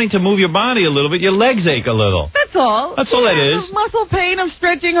 You're starting to move your body a little bit. Your legs ache a little. That's all. That's all it is. Muscle pain of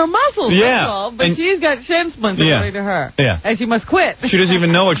stretching her muscles. Yeah. That's all. But she's got shin splints according to her. Yeah. And she must quit. She doesn't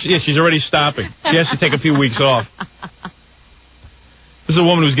even know it. She's already stopping. She has to take a few weeks off. This is a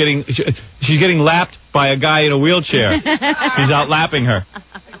woman who's she's getting lapped by a guy in a wheelchair. He's out lapping her.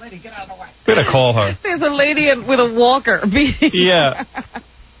 Hey, lady, get out of the way. Better call her. There's a lady with a walker. Yeah.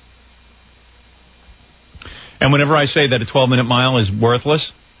 And whenever I say that a 12-minute mile is worthless,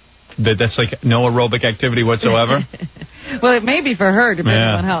 that's like no aerobic activity whatsoever. Well, it may be for her, depending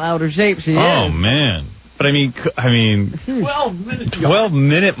on how out of shape she is. Oh, man. But I mean, 12 minutes.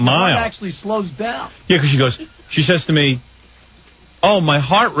 12-minute mile. It actually slows down. Yeah, because she says to me, oh, my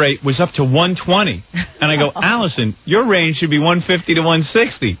heart rate was up to 120. And I go, Allison, your range should be 150 to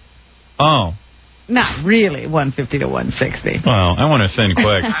 160. Oh. Not really 150 to 160. Well, I want to thin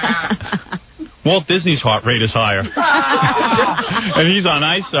quick. Walt Disney's heart rate is higher. And he's on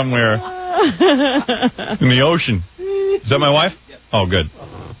ice somewhere in the ocean. Is that my wife? Oh, good.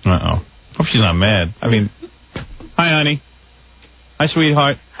 Uh-oh. Hope she's not mad. I mean, hi, honey. Hi,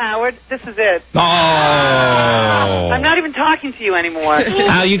 sweetheart. Howard, this is it. Oh. I'm not even talking to you anymore.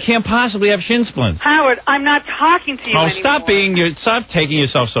 Al, you can't possibly have shin splints. Howard, I'm not talking to you anymore. Stop taking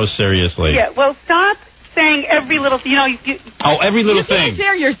yourself so seriously. Yeah, well, stop saying every little, every little thing. You can't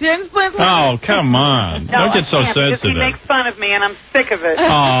share your shin splints? Oh, come on. No, don't get so sensitive. Because he makes fun of me, and I'm sick of it.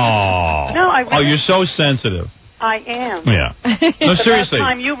 Oh. No, I really... Oh, you're so sensitive. I am. Yeah. No, seriously. By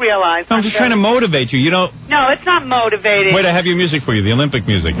the time you realize. I'm just trying to motivate you. You don't. No, it's not motivating. Wait, I have your music for you, the Olympic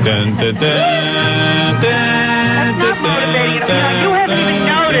music. Dun, dun, dun, dun, That's not motivating. You haven't even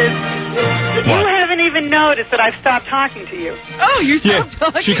noticed. What? You haven't even noticed that I've stopped talking to you. Oh, you stopped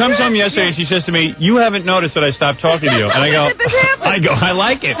talking. She comes home yesterday and she says to me, "You haven't noticed that I stopped talking to you." And I go, I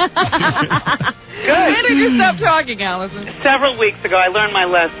like it. Good. When did you stop talking, Allison? Several weeks ago, I learned my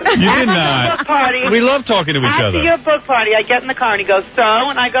lesson. You did not. Book party. We love talking to each other. After your book party, I get in the car and he goes, so?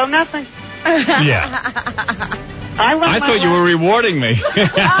 And I go, nothing. Yeah. I thought you were rewarding me. No,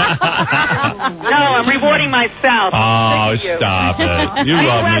 I'm rewarding myself. Oh, stop it. You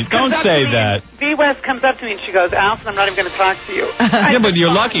love me. Don't say that. V. West comes up to me and she goes, Allison, I'm not even going to talk to you. Yeah, but you're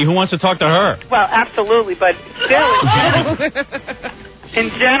lucky. Who wants to talk to her? Well, absolutely, but still. In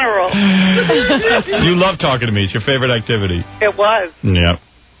general. You love talking to me. It's your favorite activity. It was. Yeah.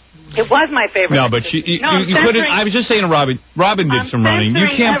 It was my favorite. No, but you couldn't. I was just saying to Robin. Robin did some running. You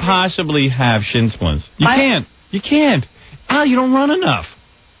can't possibly have shin splints. You can't. You can't. Al, you don't run enough.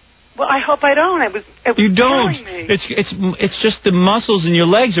 Well, I hope I don't. It was you don't. Me. It's just the muscles in your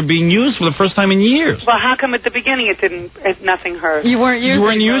legs are being used for the first time in years. Well, how come at the beginning nothing hurt? You weren't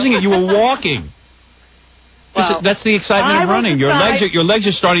using it. You were walking. Well, that's the excitement of running. Your legs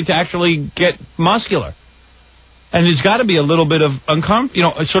are starting to actually get muscular, and there's got to be a little bit of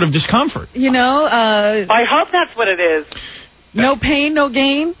sort of discomfort. I hope that's what it is. No pain, no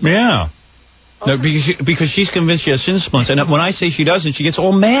gain? Yeah. No, because she's convinced she has shin splints, and when I say she doesn't, she gets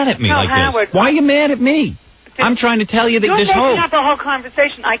all mad at me like Howard, this. Why are you mad at me? I'm trying to tell you that there's hope. You're making up the whole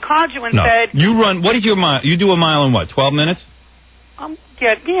conversation. I called you and said... You run... What did you mile... You do a mile in what, 12 minutes?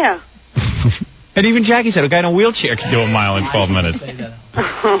 Yeah. And even Jackie said a guy in a wheelchair can do a mile in 12 minutes.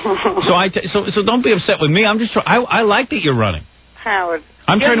 So don't be upset with me. I'm just I like that you're running. Howard,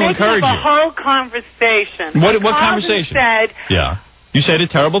 I'm trying to encourage you. You're making up a whole conversation. What conversation? You said a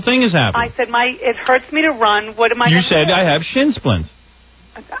terrible thing has happened. I said it hurts me to run. What am I? You said I have shin splints.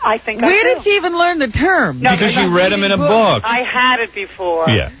 I think. Where did she even learn the term? Because she read them in a book. I had it before.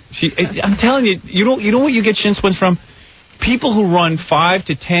 Yeah. I'm telling you, you know what you get shin splints from? People who run 5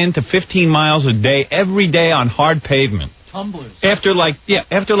 to 10 to 15 miles a day every day on hard pavement. Tumblers. After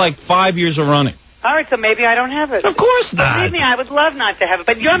 5 years of running. All right, so maybe I don't have it. Of course not. Believe me, I would love not to have it.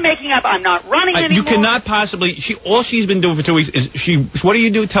 But you're making up. I'm not running anymore. You cannot possibly. All she's been doing for 2 weeks is What do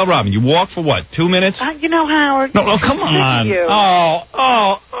you do? Tell Robin. You walk for what? 2 minutes? You know, Howard. No, come on. You. Oh.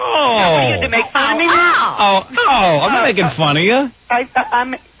 You to make fun of me now? I'm not making fun of you.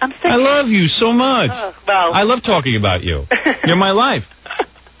 I'm sick. I love you so much. Well, I love talking about you. You're my life.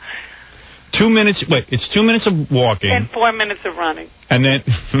 2 minutes. Wait, it's 2 minutes of walking. And 4 minutes of running. And then...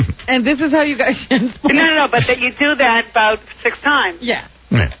 and this is how you guys shin splints? No, but that you do that about 6 times. Yeah.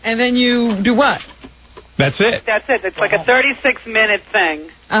 And then you do what? That's it. That's it. It's like a 36-minute thing.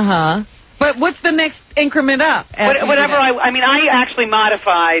 Uh-huh. But what's the next increment up? Whatever. I mean, I actually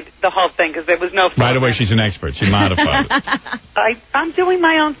modified the whole thing because there was no... Right away, she's an expert. She modified it. I'm doing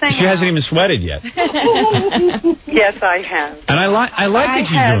my own thing. She hasn't even sweated yet. Yes, I have. And I like that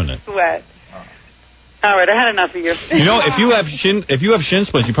she's doing it. Sweat. All right, I had enough of you. You know, if you have shin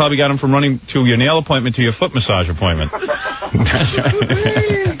splints, you probably got them from running to your nail appointment to your foot massage appointment.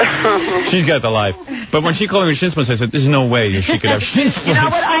 She's got the life. But when she called me shin splints, I said, "There's no way she could have shin splints." You know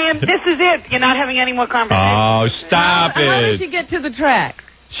what? This is it. You're not having any more conversation. Oh, stop it! How does she get to the track?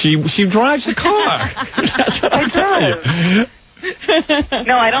 She drives the car. I drive.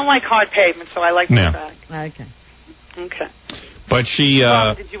 No, I don't like hard pavement, so I like the track. Okay. But she...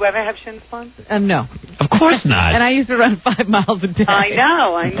 did you ever have shin splints? No. Of course not. And I used to run 5 miles a day. I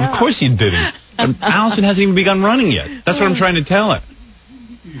know. Of course you didn't. And Allison hasn't even begun running yet. That's what I'm trying to tell her.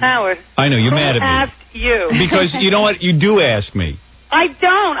 Howard. I know, you're mad at me. Who asked you? Because you know what? You do ask me. I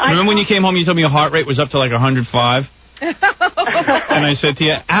don't. Remember when you came home, you told me your heart rate was up to like 105? And I said to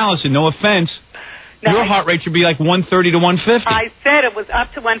you, Allison, no offense, your heart rate should be like 130 to 150. I said it was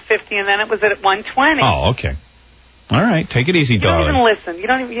up to 150, and then it was at 120. Oh, okay. All right, take it easy, darling. You don't even listen.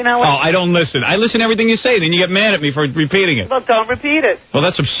 You know what? Oh, I don't listen. I listen to everything you say, then you get mad at me for repeating it. Well, don't repeat it. Well,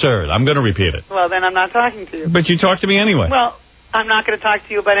 that's absurd. I'm going to repeat it. Well, then I'm not talking to you. But you talk to me anyway. Well, I'm not going to talk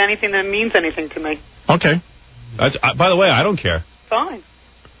to you about anything that means anything to me. Okay. By the way, I don't care. Fine.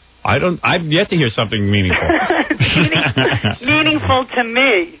 I've yet to hear something meaningful. Meaningful to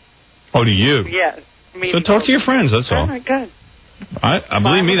me. Oh, to you? Yes. So talk to your friends, that's all. All right, good.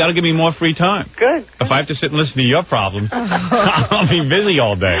 Believe me, that'll give me more free time. Good. If I have to sit and listen to your problems, I'll be busy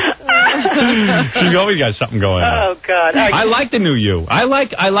all day. She's always got something going on. Oh, God. I like the new you. I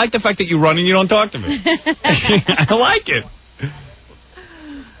like the fact that you run and you don't talk to me. I like it.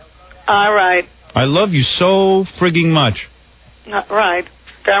 All right. I love you so frigging much. Right.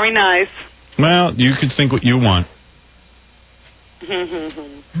 Very nice. Well, you could think what you want.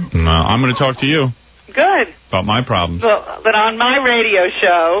 No, I'm going to talk to you. Good. About my problems. Well, but on my radio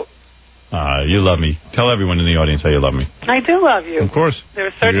show... you love me. Tell everyone in the audience how you love me. I do love you. Of course.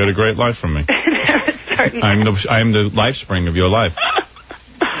 You got a great life from me. I am the life spring of your life.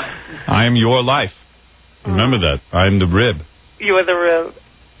 I am your life. Remember that. I am the rib. You are the rib.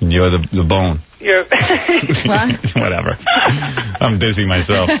 You're the bone. You're... Whatever. I'm dizzy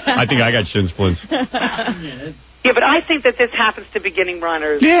myself. I think I got shin splints. Yeah, but I think that this happens to beginning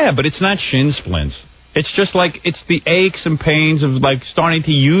runners. Yeah, but it's not shin splints. It's just like, it's the aches and pains of like starting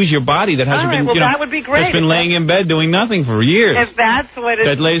to use your body that hasn't been, that would be great. That's been laying in bed doing nothing for years. If that's what it is.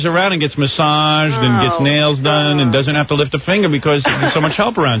 That lays around and gets massaged and gets nails done and doesn't have to lift a finger because there's so much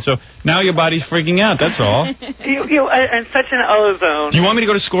help around. So now your body's freaking out, that's all. You are in such an ozone. Do you want me to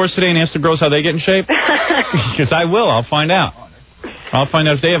go to Scores today and ask the girls how they get in shape? Because I will, I'll find out. I'll find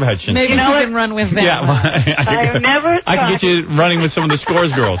out if they ever had shin splints. Maybe you can run with them. Yeah, I can get you running with some of the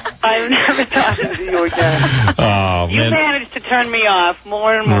Scores girls. I'm never talking to you again. Oh, man. You managed to turn me off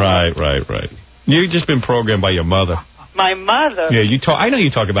more and more. Right. You've just been programmed by your mother. My mother? Yeah, I know you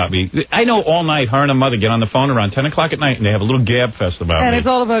talk about me. I know all night her and her mother get on the phone around 10 o'clock at night and they have a little gab fest about me. And it's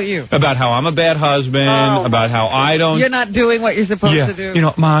all about you. About how I'm a bad husband, about how I don't... You're not doing what you're supposed to do. You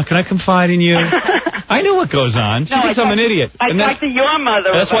know, Ma, can I confide in you? I know what goes on. She thinks I'm an idiot. I talked to your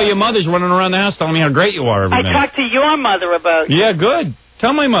mother. That's why your mother's running around the house telling me how great you are every minute. I talked to your mother about you. Yeah, good.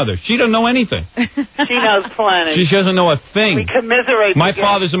 Tell my mother. She doesn't know anything. She knows plenty. She doesn't know a thing. We commiserate. My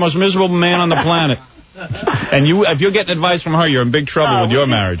father's the most miserable man on the planet. And if you're getting advice from her, you're in big trouble with your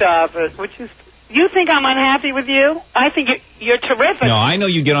marriage. Stop it. You think I'm unhappy with you? I think you're terrific. No, I know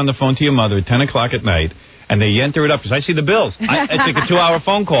you get on the phone to your mother at 10 o'clock at night, and they enter it up, because I see the bills. It's like a 2-hour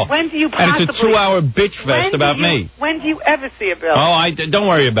phone call. When do you possibly... And it's a 2-hour bitch fest about me. When do you ever see a bill? Oh, don't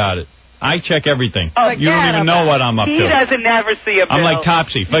worry about it. I check everything. Oh, you don't even know what I'm up to. He doesn't ever see a bill. I'm like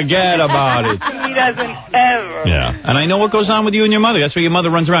Topsy. Forget about it. He doesn't ever. Yeah. And I know what goes on with you and your mother. That's why your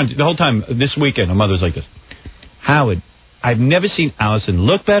mother runs around the whole time. This weekend, her mother's like this. Howard, I've never seen Allison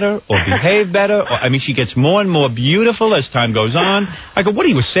look better or behave better. She gets more and more beautiful as time goes on. I go, what are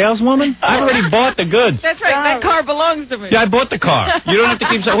you, a saleswoman? I've already bought the goods. That's right. That car belongs to me. Yeah, I bought the car. You don't have to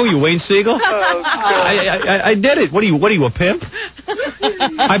keep saying, who are you, Wayne Siegel? I did it. What are you, a pimp?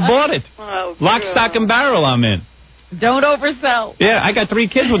 I bought it. Lock, stock, and barrel I'm in. Don't oversell. Yeah, I got 3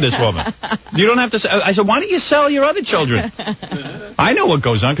 kids with this woman. You don't have to. I said, why don't you sell your other children? I know what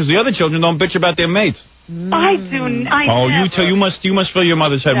goes on because the other children don't bitch about their mates. I do. You must fill your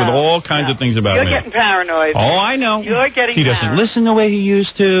mother's head with all kinds of things about me. You're getting paranoid. Oh, I know. You're getting. He doesn't listen the way he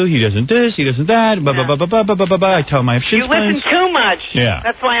used to. He doesn't this. He doesn't that. I tell him I have shin splints. You listen too much. Yeah.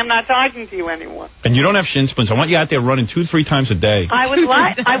 That's why I'm not talking to you anymore. And you don't have shin splints. I want you out there running 2-3 times a day. I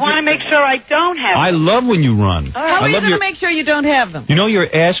want to make sure I don't have them. I love when you run. How are you going to make sure you don't have them? You know your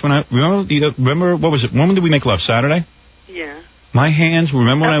ass when remember what was it? When did we make love? Saturday? Yeah. My hands.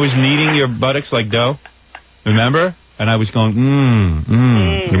 Remember when I was kneading your buttocks like dough? Remember? And I was going,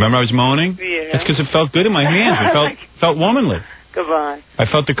 Remember I was moaning? Yeah. That's because it felt good in my hands. It felt womanly. Goodbye. I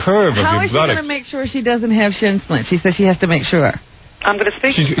felt the curve of your buttocks. How is she going to make sure she doesn't have shin splints? She says she has to make sure. I'm going to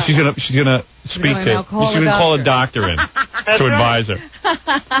speak to her. She's going to speak to her. She's going to call a doctor in to advise her.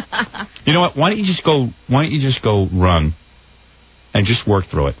 You know what? Why don't you just go run and just work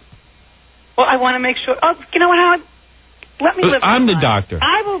through it? Well, I want to make sure. Oh, you know what, Howard? Let me live. I'm the doctor.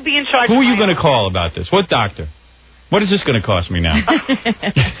 I will be in charge. Who are you going to call about this? What doctor? What is this going to cost me now? Would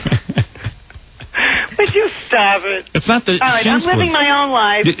you stop it? It's not the. All right, I'm living my own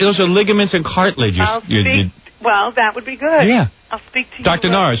life. Those are ligaments and cartilage. Well, that would be good. Yeah. I'll speak to you. Dr.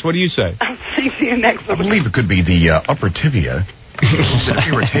 Norris, what do you say? I'll speak to you next week. I believe it could be the upper tibia.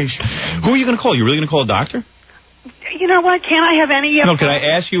 Irritation. Who are you going to call? You really going to call a doctor? You know what? Can't I have any? No, can I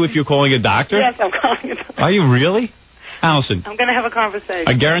ask you if you're calling a doctor? Yes, I'm calling a doctor. Are you really? Allison. I'm going to have a conversation.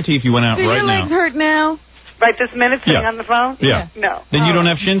 I guarantee if you went out right now. Do your legs hurt now? Right this minute, sitting on the phone? Yeah. No. Then you don't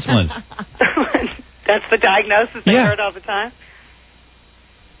have shin splints. That's the diagnosis they heard all the time?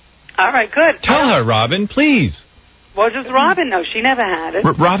 All right, good. Tell her, Robin, please. Well, just Robin, no. She never had it.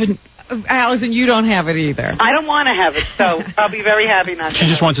 Robin. Allison, you don't have it either. I don't want to have it, so I'll be very happy not to. She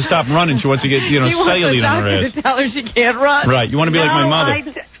just wants to stop running. She wants to get, cellulite on her ass. You want the doctor to tell her she can't run. Right. You want to be like my mother.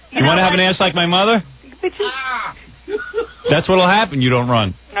 You want to have an ass like my mother? That's what'll happen. You don't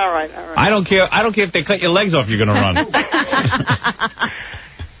run. All right. I don't care if they cut your legs off. You're going to run.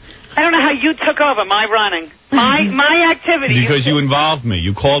 I don't know how you took over my running, my activity. Because you involved me.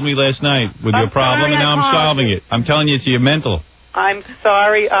 You called me last night with your problem, and now I'm solving it. I'm telling you, it's your mental. I'm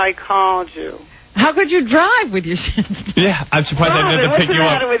sorry I called you. How could you drive with your shins? Yeah, I'm surprised I didn't have to pick you up.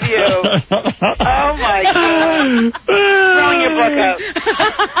 What's the matter with you? Oh, my God. Throwing your book out.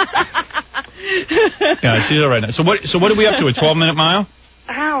 Yeah, she's all right now. So what are we up to, a 12-minute mile?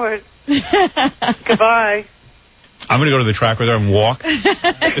 Howard. Goodbye. I'm going to go to the track with her and walk to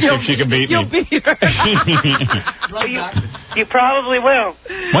see if she can beat me. You'll beat her. Well, you probably will.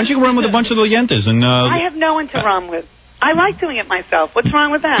 Why don't you run with a bunch of the yentas? I have no one to run with. I like doing it myself. What's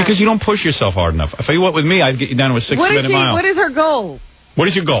wrong with that? Because you don't push yourself hard enough. I tell you what, with me, I'd get you down to a 6-minute mile. What is her goal? What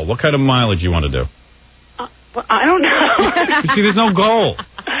is your goal? What kind of mileage you want to do? Well, I don't know. See, there's no goal.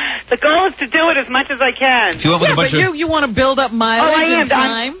 The goal is to do it as much as I can. You want to build up mileage in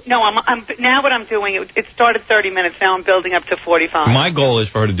time? I'm now what I'm doing, it started 30 minutes. Now I'm building up to 45. My goal is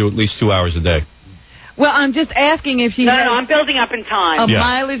for her to do at least 2 hours a day. Well, I'm just asking if she has... No, I'm building up in time. A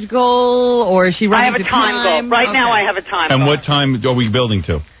mileage goal, or is she running I have a time goal. Right now I have a time goal. And what time are we building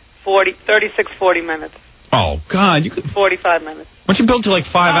to? 40 minutes. Oh, God. You could... 45 minutes. Why don't you build to like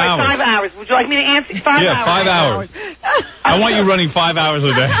 5 hours? 5 hours. Would you like me to answer? 5 hours. Yeah, 5 hours. I want you running 5 hours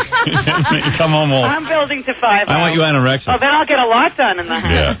a day. Come home all. I'm building to 5 hours. I want you anorexic. Oh, then I'll get a lot done in the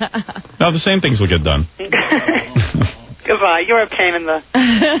house. Yeah. No, the same things will get done. Goodbye. You're a pain in the...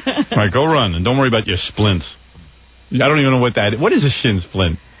 All right, go run, and don't worry about your splints. I don't even know what that is. What is a shin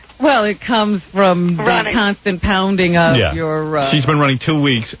splint? Well, it comes from the constant pounding of your... She's been running 2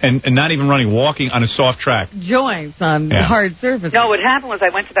 weeks and not even running, walking on a soft track. Joints on hard surfaces. No, what happened was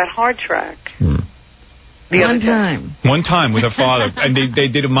I went to that hard track. One time. One time with her father, and they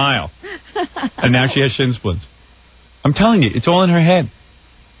did a mile. And now she has shin splints. I'm telling you, it's all in her head.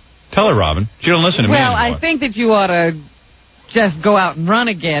 Tell her, Robin. She don't listen to me anymore. Well, I think that you ought to just go out and run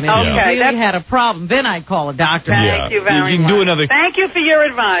again. If you really had a problem, then I'd call a doctor. Thank you very much. Do another... Thank you for your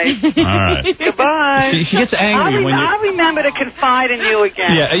advice. All right. Goodbye. She gets angry when you... I'll remember to confide in you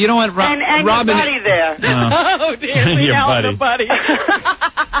again. Yeah, you know what, and Robin... your buddy there. Oh, dear. Your buddy.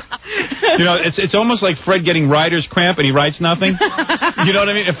 You know, it's almost like Fred getting writer's cramp and he writes nothing. You know what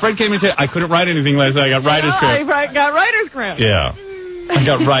I mean? If Fred came and said, I couldn't write anything last night, I got writer's cramp. I got writer's cramp. Yeah. I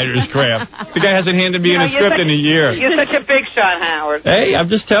got writer's cramp. The guy hasn't handed me in a script in a year. You're such a big shot, Howard. Hey, I'm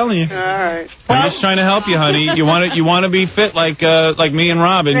just telling you. All right. I'm just trying to help you, honey. You want to be fit like me and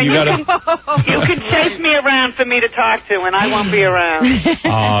Robin. You gotta. You can chase me around for me to talk to, and I won't be around.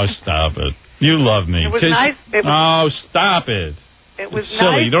 Oh, stop it. You love me. It was nice. Stop it. It was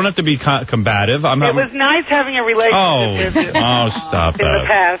silly. Nice. You don't have to be combative. It was nice having a relationship with you. Stop in the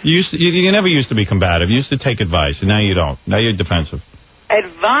past. You never used to be combative. You used to take advice, and now you don't. Now you're defensive.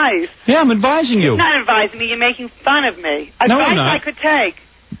 Advice? Yeah, I'm advising you. You're not advising me. You're making fun of me. No, I'm Advice not. I could take.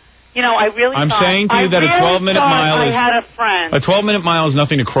 You know, I really I'm saying to you that a 12-minute mile is... I had a friend. A 12-minute mile is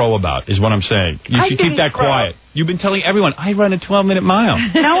nothing to crow about, is what I'm saying. You should keep that quiet. You've been telling everyone, I run a 12-minute mile.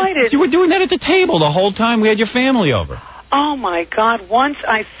 No, I didn't. You were doing that at the table the whole time. We had your family over. Oh, my God. Once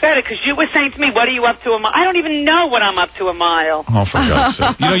I said it, because you were saying to me, what are you up to a mile? I don't even know what I'm up to a mile. Oh, for God's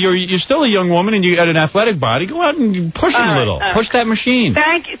sake. You know, you're still a young woman, and you got an athletic body. Go out and push it a little. Push that machine.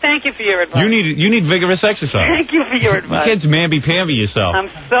 Thank you for your advice. You need vigorous exercise. Thank you for your advice. You can't mamby-pamby yourself.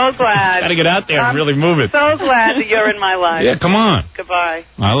 I'm so glad. Got to get out there and really move it. So glad that you're in my life. Yeah, come on. Goodbye.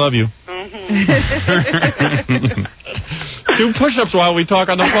 I love you. Do push-ups while we talk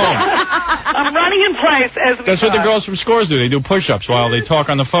on the phone. I'm running in place as we That's what the girls from Scores do. They do push-ups while they talk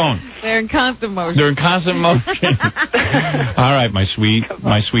on the phone. They're in constant motion. All right, my sweet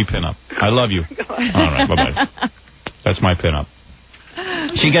pinup. I love you. All right, bye-bye. That's my pinup.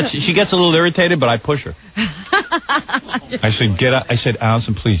 She gets a little irritated, but I push her. I said, get up. I said,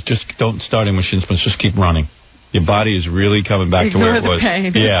 Allison, please, just don't start in machine splints. Just keep running. Your body is really coming back to where it was.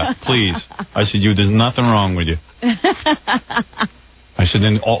 Pain. Yeah, please. I said, there's nothing wrong with you. I said,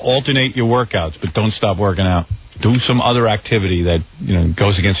 then alternate your workouts, but don't stop working out. Do some other activity that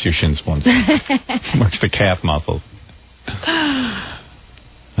goes against your shin splints. Works the calf muscles.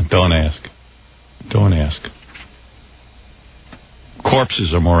 Don't ask. Don't ask.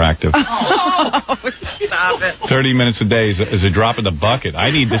 Corpses are more active. Oh, stop it. 30 minutes a day is a drop in the bucket.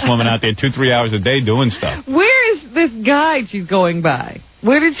 I need this woman out there 2-3 hours a day doing stuff. Where is this guide she's going by?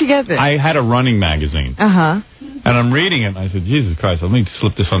 Where did she get this? I had a running magazine. Uh-huh. And I'm reading it, and I said, Jesus Christ, let me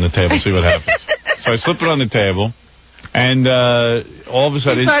slip this on the table, see what happens. So I slipped it on the table, and all of a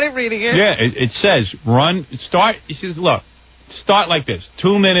sudden... You started reading it? Yeah, it says, start, she says, look, start like this,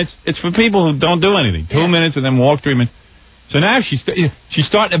 2 minutes. It's for people who don't do anything. 2 minutes, and then walk 3 minutes. So now she's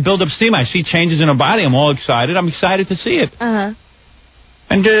starting to build up steam. I see changes in her body. I'm all excited. I'm excited to see it. Uh-huh.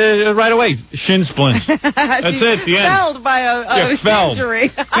 And right away, shin splints. That's it, the end. Felled by a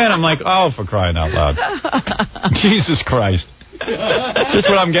injury. And I'm like, oh, for crying out loud. Jesus Christ. Just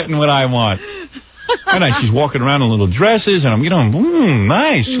what I'm getting what I want. And she's walking around in little dresses, and I'm,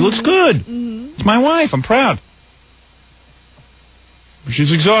 nice. She looks good. Mm-hmm. It's my wife. I'm proud.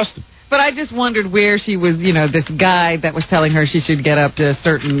 She's exhausted. But I just wondered where she was, this guy that was telling her she should get up to a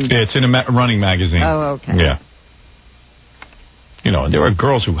certain... Yeah, it's in a running magazine. Oh, okay. Yeah. There are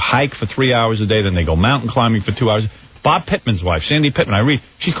girls who hike for 3 hours a day, then they go mountain climbing for 2 hours. Bob Pittman's wife, Sandy Pittman, I read,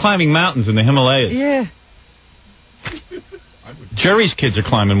 she's climbing mountains in the Himalayas. Yeah. Jerry's kids are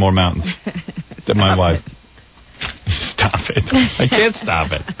climbing more mountains than my wife. Stop it. I can't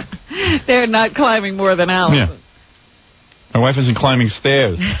stop it. They're not climbing more than Allison. Yeah. My wife isn't climbing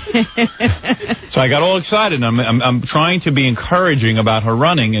stairs. So I got all excited. I'm trying to be encouraging about her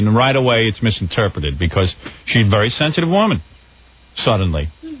running, and right away it's misinterpreted because she's a very sensitive woman. Suddenly.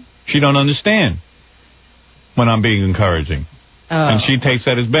 She don't understand when I'm being encouraging. Oh. And she takes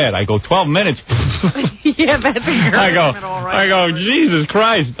that as bad. I go, 12 minutes. Yeah, that's encouragement, all right. I go, Jesus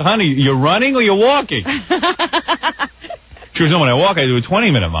Christ. Honey, you're running or you're walking? She goes, no, when I walk, I do a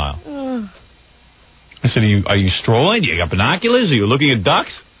 20-minute mile. I said, are you strolling? Do you got binoculars? Are you looking at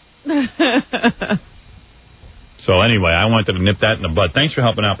ducks? So anyway, I wanted to nip that in the bud. Thanks for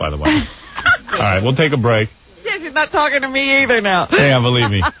helping out, by the way. All right, we'll take a break. Yeah, she's not talking to me either now. Yeah, believe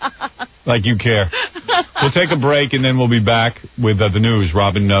me. Like you care. We'll take a break, and then we'll be back with the news.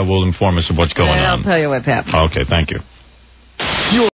 Robin will inform us of what's going on. I'll tell you what's happening. Okay, thank you.